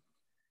trading,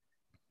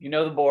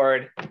 the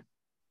board.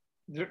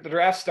 The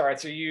draft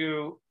starts. Are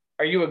you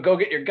a go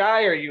get your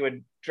guy, or you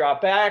would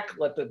drop back,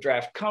 let the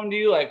draft come to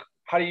you? Like,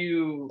 what do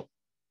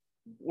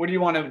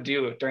you want to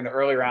do during the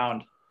early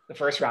round, the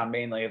first round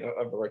mainly of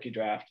the rookie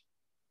draft?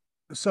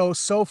 So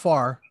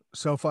far,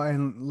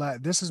 and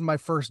this is my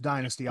first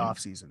dynasty off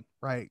season,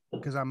 right?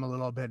 Because I'm a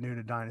little bit new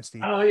to dynasty.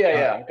 Oh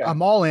yeah. Okay.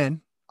 I'm all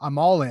in,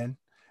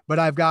 but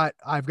I've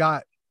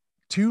got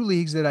 2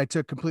 leagues that I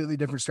took completely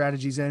different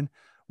strategies in.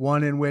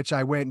 one in which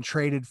I went and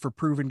traded for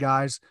proven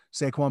guys,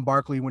 Saquon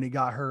Barkley when he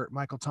got hurt,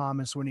 Michael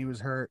Thomas when he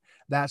was hurt,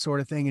 that sort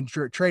of thing, and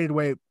traded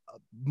away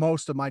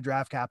most of my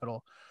draft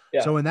capital.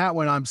 Yeah. So in that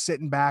one, I'm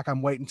sitting back,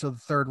 I'm waiting until the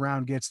third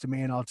round gets to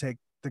me, and I'll take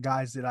the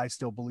guys that I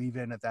still believe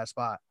in at that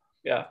spot.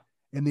 Yeah.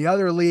 In the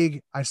other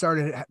league, I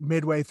started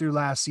midway through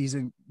last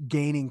season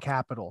gaining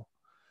capital.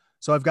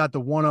 So I've got the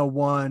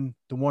 101,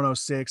 the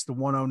 106, the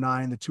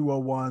 109, the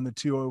 201, the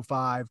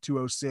 205,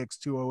 206,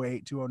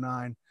 208,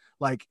 209.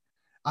 Like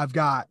I've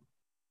got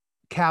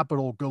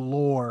capital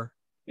galore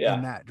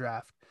in that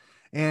draft.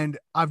 And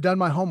I've done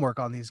my homework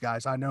on these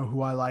guys. I know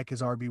who I like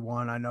as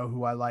RB1. I know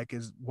who I like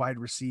as wide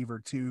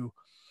receiver 2.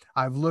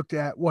 I've looked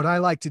at what I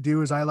like to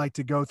do is I like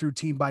to go through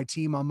team by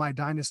team on my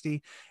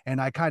dynasty, and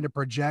I kind of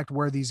project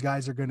where these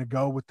guys are going to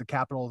go with the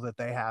capital that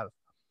they have.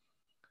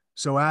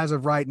 So as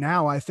of right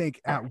now, I think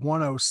at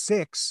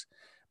 106,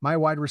 my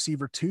wide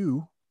receiver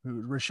 2,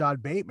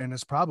 Rashad Bateman,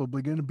 is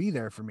probably going to be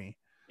there for me.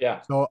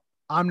 Yeah. So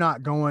I'm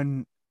not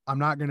going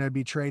to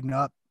be trading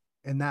up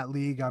in that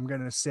league. I'm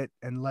going to sit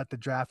and let the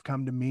draft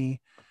come to me.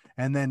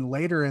 And then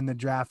later in the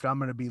draft, I'm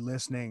going to be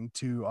listening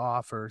to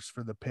offers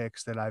for the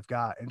picks that I've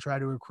got and try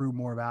to accrue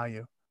more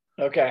value.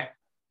 Okay.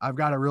 I've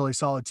got a really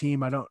solid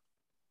team.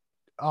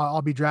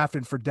 I'll be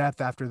drafting for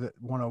depth after the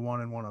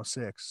 101 and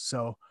 106.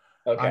 So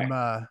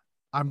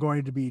I'm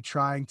going to be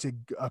trying to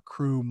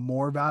accrue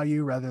more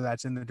value, whether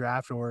that's in the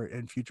draft or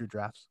in future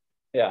drafts.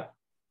 Yeah.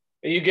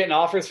 Are you getting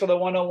offers for the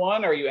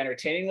 101? Are you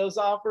entertaining those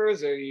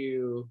offers? Or are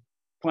you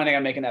planning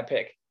on making that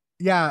pick?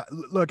 Yeah,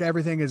 look,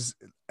 everything is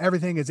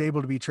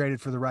able to be traded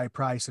for the right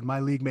price, and my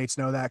league mates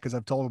know that because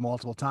I've told them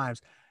multiple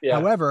times. Yeah.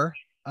 However,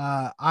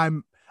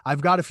 I've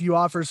got a few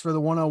offers for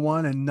the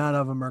 101, and none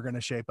of them are going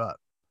to shape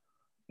up.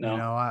 No. You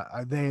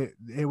know,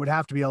 it would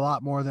have to be a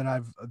lot more than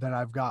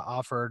I've got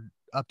offered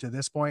up to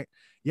this point.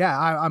 Yeah,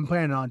 I'm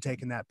planning on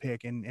taking that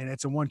pick, and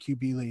it's a 1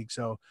 QB league,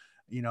 so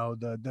you know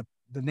the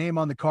name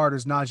on the card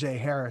is Najee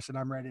Harris, and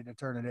I'm ready to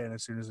turn it in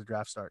as soon as the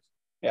draft starts.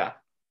 Yeah,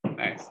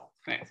 nice.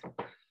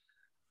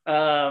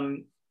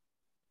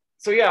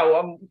 So yeah, well,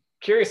 I'm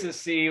curious to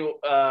see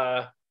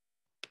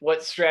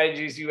what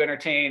strategies you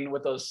entertain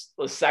with those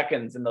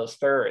seconds and those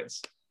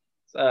thirds.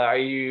 Do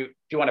you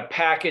want to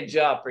package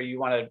up, or you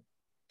want to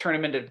turn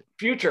them into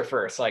future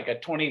first, like a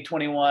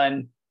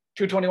 2021,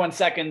 221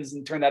 seconds,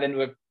 and turn that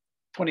into a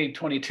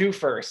 2022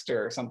 first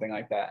or something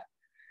like that?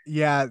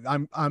 Yeah,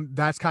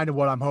 that's kind of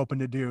what I'm hoping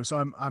to do.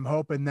 So I'm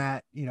hoping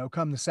that,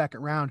 come the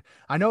second round,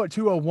 I know at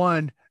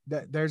 201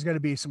 that there's going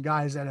to be some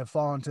guys that have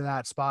fallen to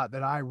that spot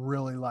that I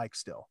really like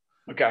still.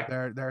 Okay.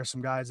 There are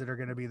some guys that are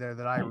going to be there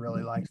that I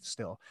really like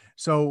still.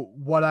 So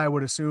what I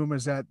would assume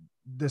is that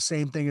the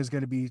same thing is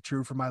going to be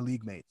true for my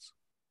league mates.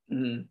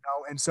 Mm-hmm.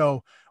 And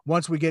so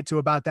once we get to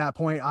about that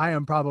point, I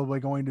am probably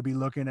going to be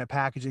looking at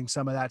packaging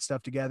some of that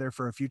stuff together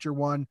for a future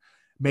one,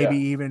 maybe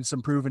even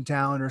some proven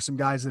talent or some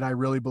guys that I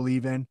really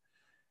believe in.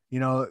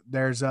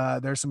 There's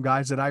some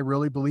guys that I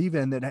really believe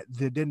in that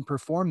didn't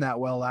perform that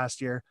well last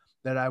year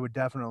that I would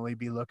definitely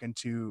be looking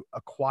to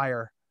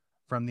acquire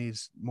from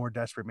these more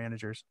desperate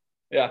managers.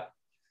 Yeah.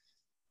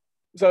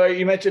 So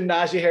you mentioned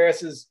Najee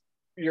Harris is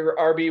your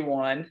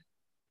RB1,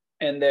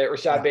 and that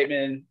Rashad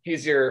Bateman,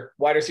 he's your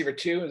wide receiver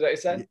 2. Is that what you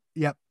said?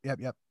 Yep.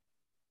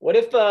 What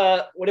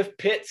if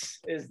Pitts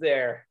is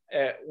there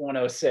at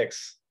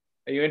 106?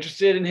 Are you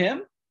interested in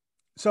him?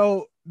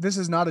 So this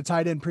is not a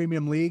tight end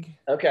premium league.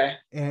 Okay.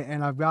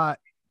 And I've got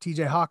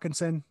TJ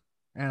Hawkinson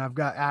and I've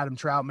got Adam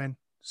Troutman.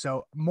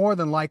 So more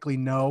than likely,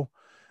 no.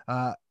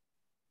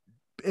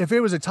 If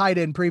it was a tight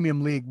end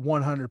premium league,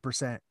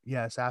 100%.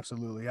 Yes,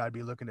 absolutely. I'd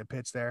be looking at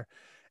Pitts there.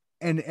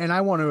 And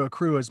I want to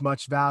accrue as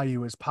much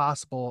value as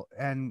possible.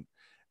 And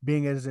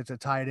being as it's a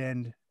tight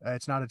end,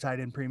 it's not a tight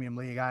end premium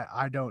league.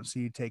 I don't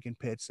see taking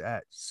Pitts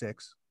at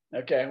 6.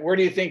 Okay. Where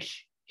do you think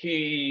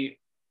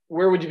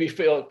where would you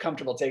feel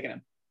comfortable taking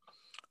him?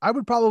 I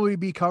would probably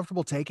be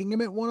comfortable taking him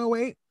at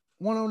 108,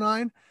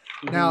 109.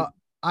 Mm-hmm. Now,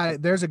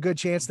 there's a good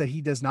chance that he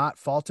does not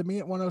fall to me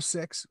at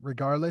 106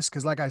 regardless.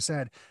 Cause like I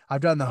said,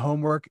 I've done the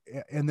homework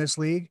in this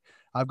league.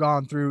 I've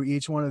gone through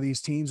each one of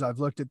these teams. I've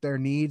looked at their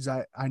needs.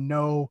 I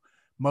know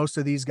most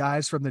of these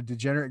guys from the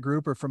degenerate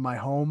group are from my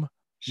home,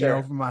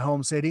 from my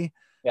home city.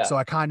 Yeah. So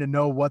I kind of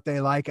know what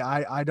they like.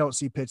 I don't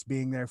see Pitts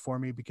being there for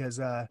me because,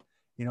 I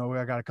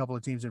got a couple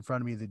of teams in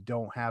front of me that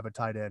don't have a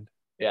tight end.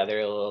 Yeah,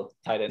 they're a little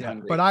tight end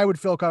hungry. But I would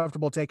feel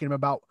comfortable taking him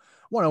about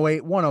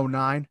 108,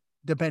 109,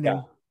 depending.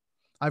 Yeah.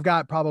 I've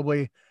got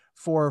probably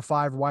 4 or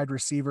 5 wide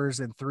receivers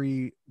and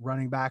 3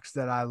 running backs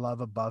that I love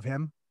above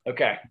him.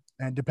 Okay.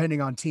 And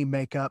depending on team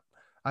makeup,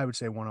 I would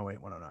say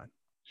 108, 109.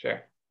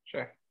 Sure.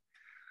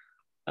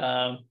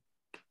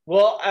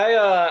 Well,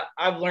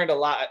 I've learned a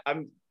lot.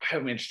 I'm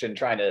interested in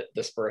trying to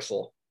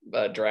dispersal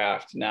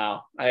draft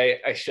now.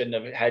 I shouldn't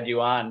have had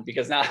you on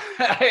because now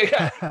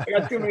I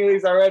got too many of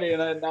these already,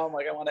 and now I'm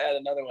like I want to add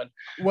another one.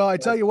 Well, I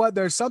tell you what,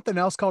 there's something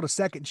else called a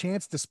second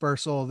chance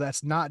dispersal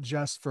that's not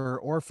just for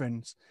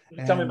orphans.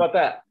 Tell me about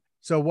that.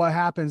 So what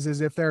happens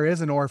is if there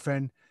is an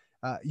orphan,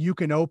 you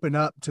can open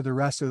up to the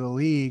rest of the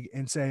league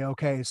and say,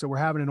 okay, so we're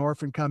having an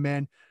orphan come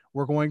in.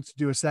 we're going to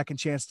do a second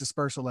chance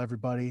dispersal,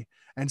 everybody.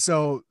 And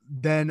so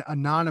then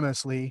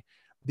anonymously,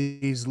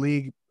 these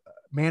league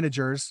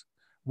managers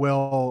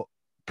will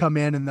come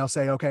in and they'll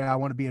say, okay, I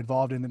want to be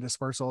involved in the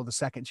dispersal, the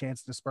second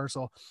chance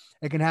dispersal.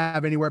 It can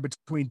have anywhere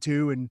between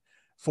 2 and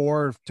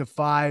 4 to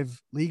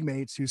 5 league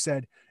mates who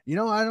said, I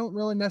don't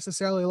really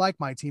necessarily like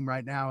my team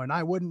right now, and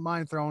I wouldn't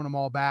mind throwing them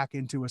all back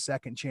into a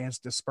second chance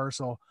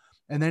dispersal.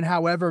 And then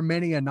however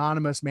many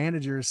anonymous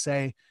managers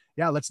say,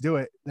 yeah, let's do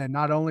it, then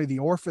not only the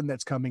orphan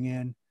that's coming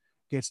in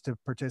gets to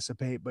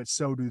participate, but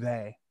so do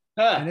they.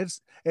 And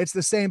it's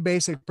the same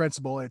basic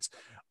principle. It's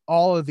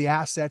all of the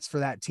assets for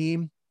that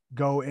team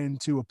go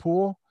into a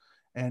pool,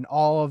 and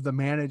all of the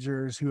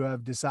managers who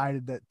have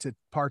decided that to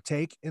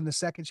partake in the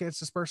second chance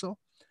dispersal,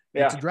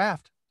 it's a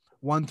draft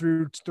 1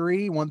 through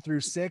 3, 1 through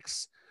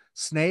 6,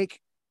 snake,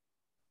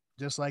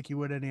 just like you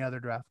would any other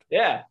draft.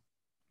 Yeah.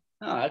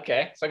 Oh,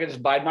 okay. So I could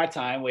just bide my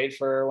time, wait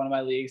for one of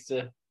my leagues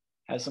to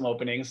have some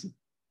openings,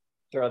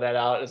 throw that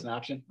out as an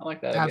option. I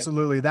like that.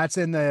 Absolutely. That's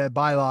in the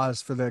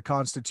bylaws for the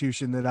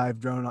constitution that I've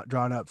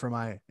drawn up for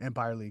my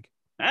Empire League.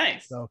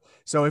 Nice.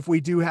 So if we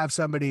do have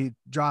somebody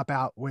drop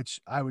out, which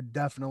I would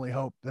definitely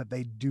hope that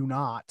they do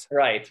not.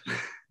 Right.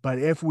 But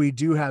if we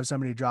do have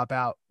somebody drop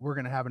out, we're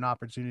going to have an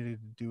opportunity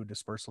to do a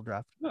dispersal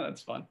draft. Oh,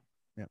 that's fun.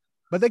 Yeah.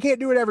 But they can't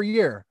do it every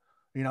year.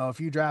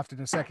 If you drafted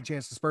a second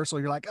chance dispersal,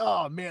 you're like,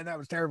 oh man, that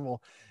was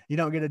terrible. You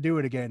don't get to do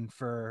it again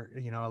for,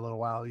 a little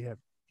while. You have,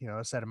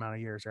 a set amount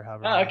of years or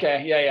however. Oh,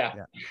 okay.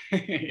 Yeah.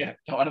 Yeah.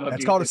 Don't want to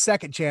That's called a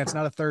second chance,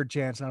 not a third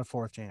chance, not a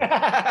fourth chance.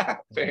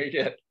 Very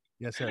good.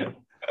 Yes, sir.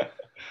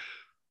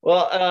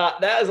 Well,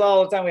 that is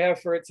all the time we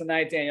have for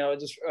tonight, Daniel.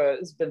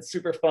 It's been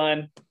super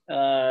fun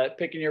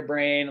picking your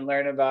brain and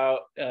learning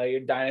about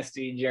your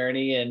dynasty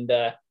journey. And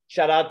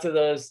shout out to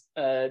those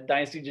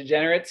dynasty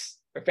degenerates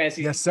or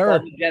fantasy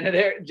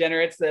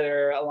degenerates that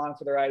are along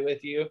for the ride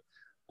with you.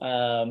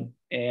 And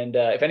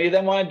if any of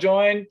them want to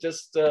join,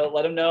 just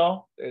let them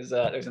know. There's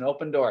an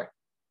open door.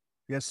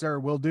 Yes, sir.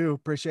 Will do.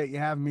 Appreciate you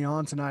having me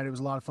on tonight. It was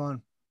a lot of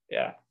fun.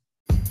 Yeah.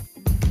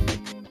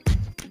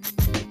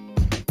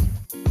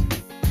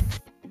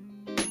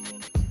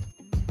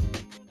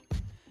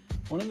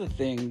 One of the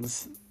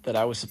things that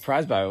I was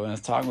surprised by when I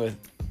was talking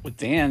with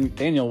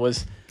Daniel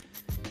was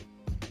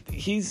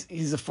he's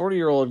a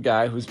 40-year-old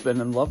guy who's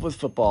been in love with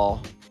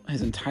football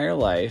his entire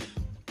life,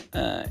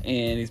 and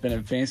he's been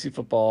in fantasy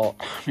football.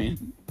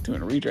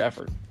 Doing a redraft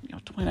for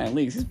 29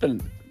 leagues. He's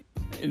been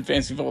in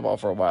fantasy football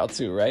for a while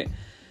too, right?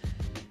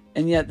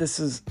 And yet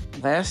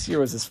last year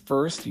was his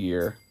first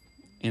year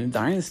in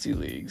dynasty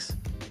leagues,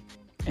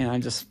 and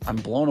I'm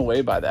blown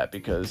away by that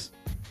because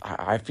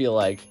I feel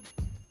like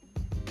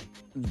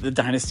the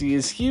dynasty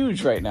is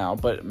huge right now,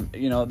 but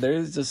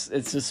it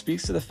just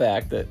speaks to the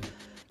fact that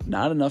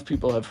not enough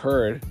people have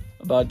heard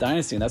about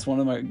dynasty. And that's one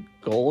of my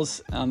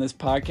goals on this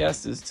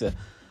podcast, is to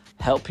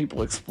help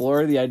people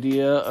explore the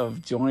idea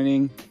of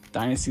joining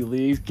dynasty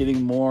leagues,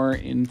 getting more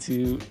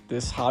into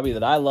this hobby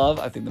that I love.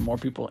 I think the more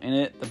people in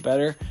it, the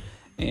better.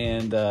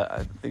 And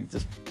I think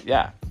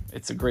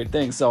it's a great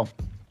thing. So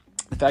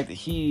the fact that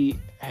he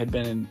had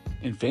been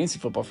in fantasy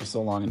football for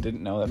so long and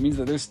didn't know, that means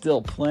that there's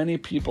still plenty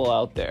of people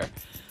out there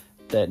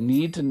that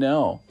need to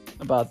know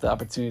about the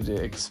opportunity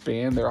to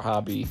expand their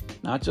hobby,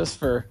 not just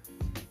for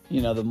the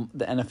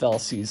NFL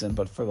season,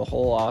 but for the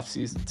whole off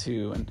season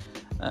too.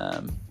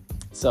 And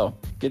so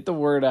get the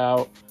word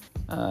out,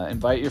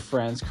 invite your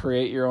friends,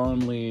 create your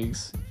own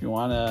leagues. If you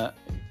want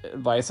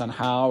advice on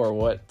how or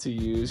what to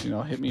use,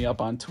 hit me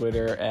up on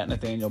Twitter at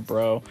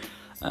NathanielBro.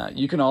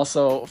 You can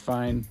also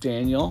find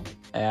Daniel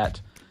at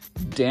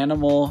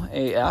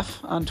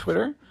DanimalAF on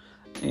Twitter.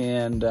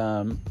 And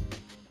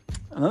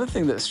another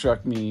thing that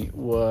struck me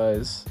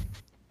was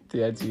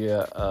the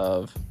idea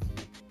of,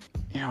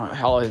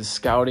 how his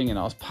scouting and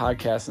all his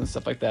podcasts and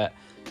stuff like that,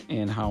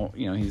 and how,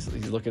 he's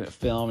looking at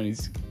film and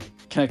he's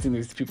connecting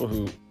these people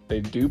who they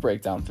do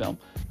break down film.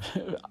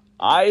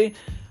 I'm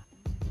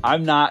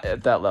not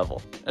at that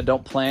level. I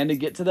don't plan to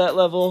get to that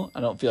level.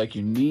 I don't feel like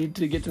you need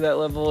to get to that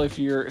level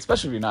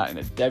especially if you're not in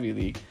a Devy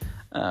league.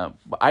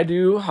 I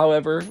do,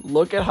 however,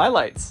 look at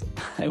highlights.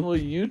 I will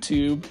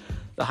YouTube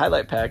the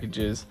highlight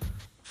packages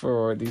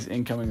for these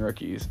incoming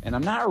rookies, and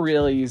I'm not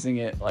really using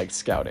it like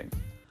scouting.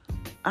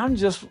 I'm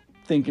just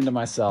thinking to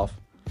myself,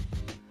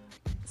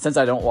 since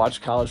I don't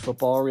watch college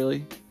football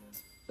really,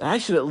 I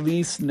should at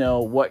least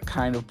know what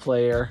kind of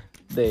player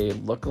they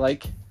look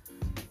like.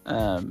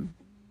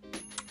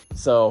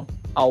 So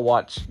I'll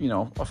watch,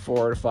 a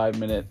 4 to 5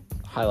 minute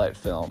highlight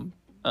film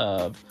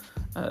of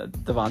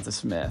Devonta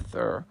Smith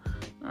or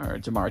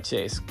Jamar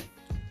Chase.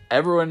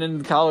 Everyone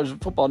in college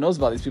football knows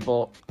about these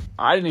people.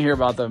 I didn't hear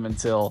about them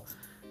until,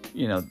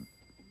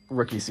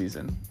 rookie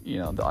season, the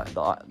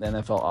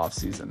NFL off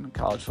season,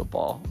 college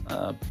football,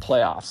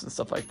 playoffs and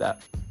stuff like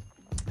that.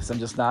 Because I'm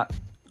just not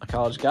a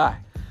college guy.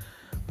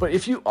 But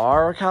if you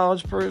are a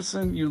college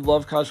person, you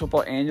love college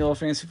football and you love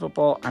fantasy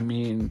football,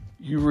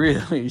 you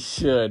really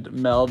should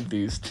meld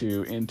these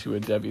two into a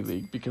Devy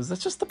league, because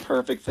that's just the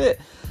perfect fit.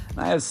 And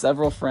I have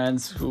several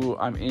friends who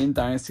I'm in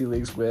dynasty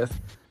leagues with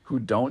who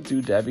don't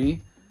do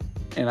Devy,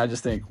 And I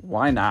just think,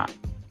 why not?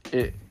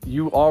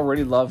 You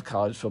already love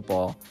college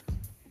football.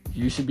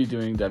 You should be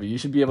doing W. You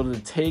should be able to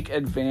take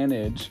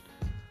advantage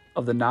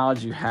of the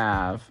knowledge you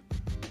have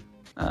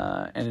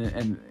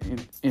and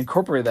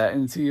incorporate that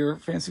into your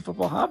fantasy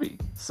football hobby.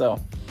 So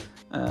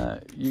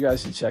you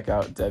guys should check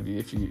out Debbie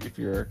if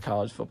you're a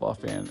college football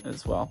fan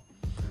as well.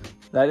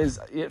 That is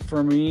it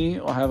for me.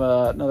 I'll have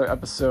another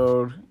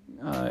episode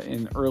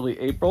in early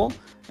April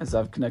as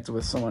I've connected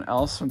with someone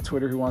else from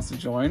Twitter who wants to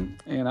join,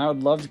 and I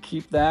would love to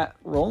keep that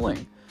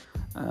rolling.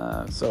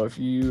 So if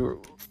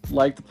you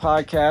like the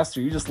podcast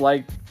or you just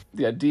like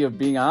the idea of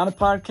being on a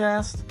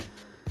podcast,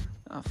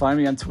 find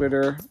me on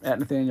Twitter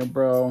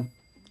 @NathanielBro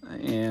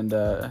and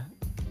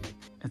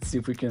see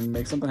if we can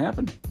make something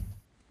happen.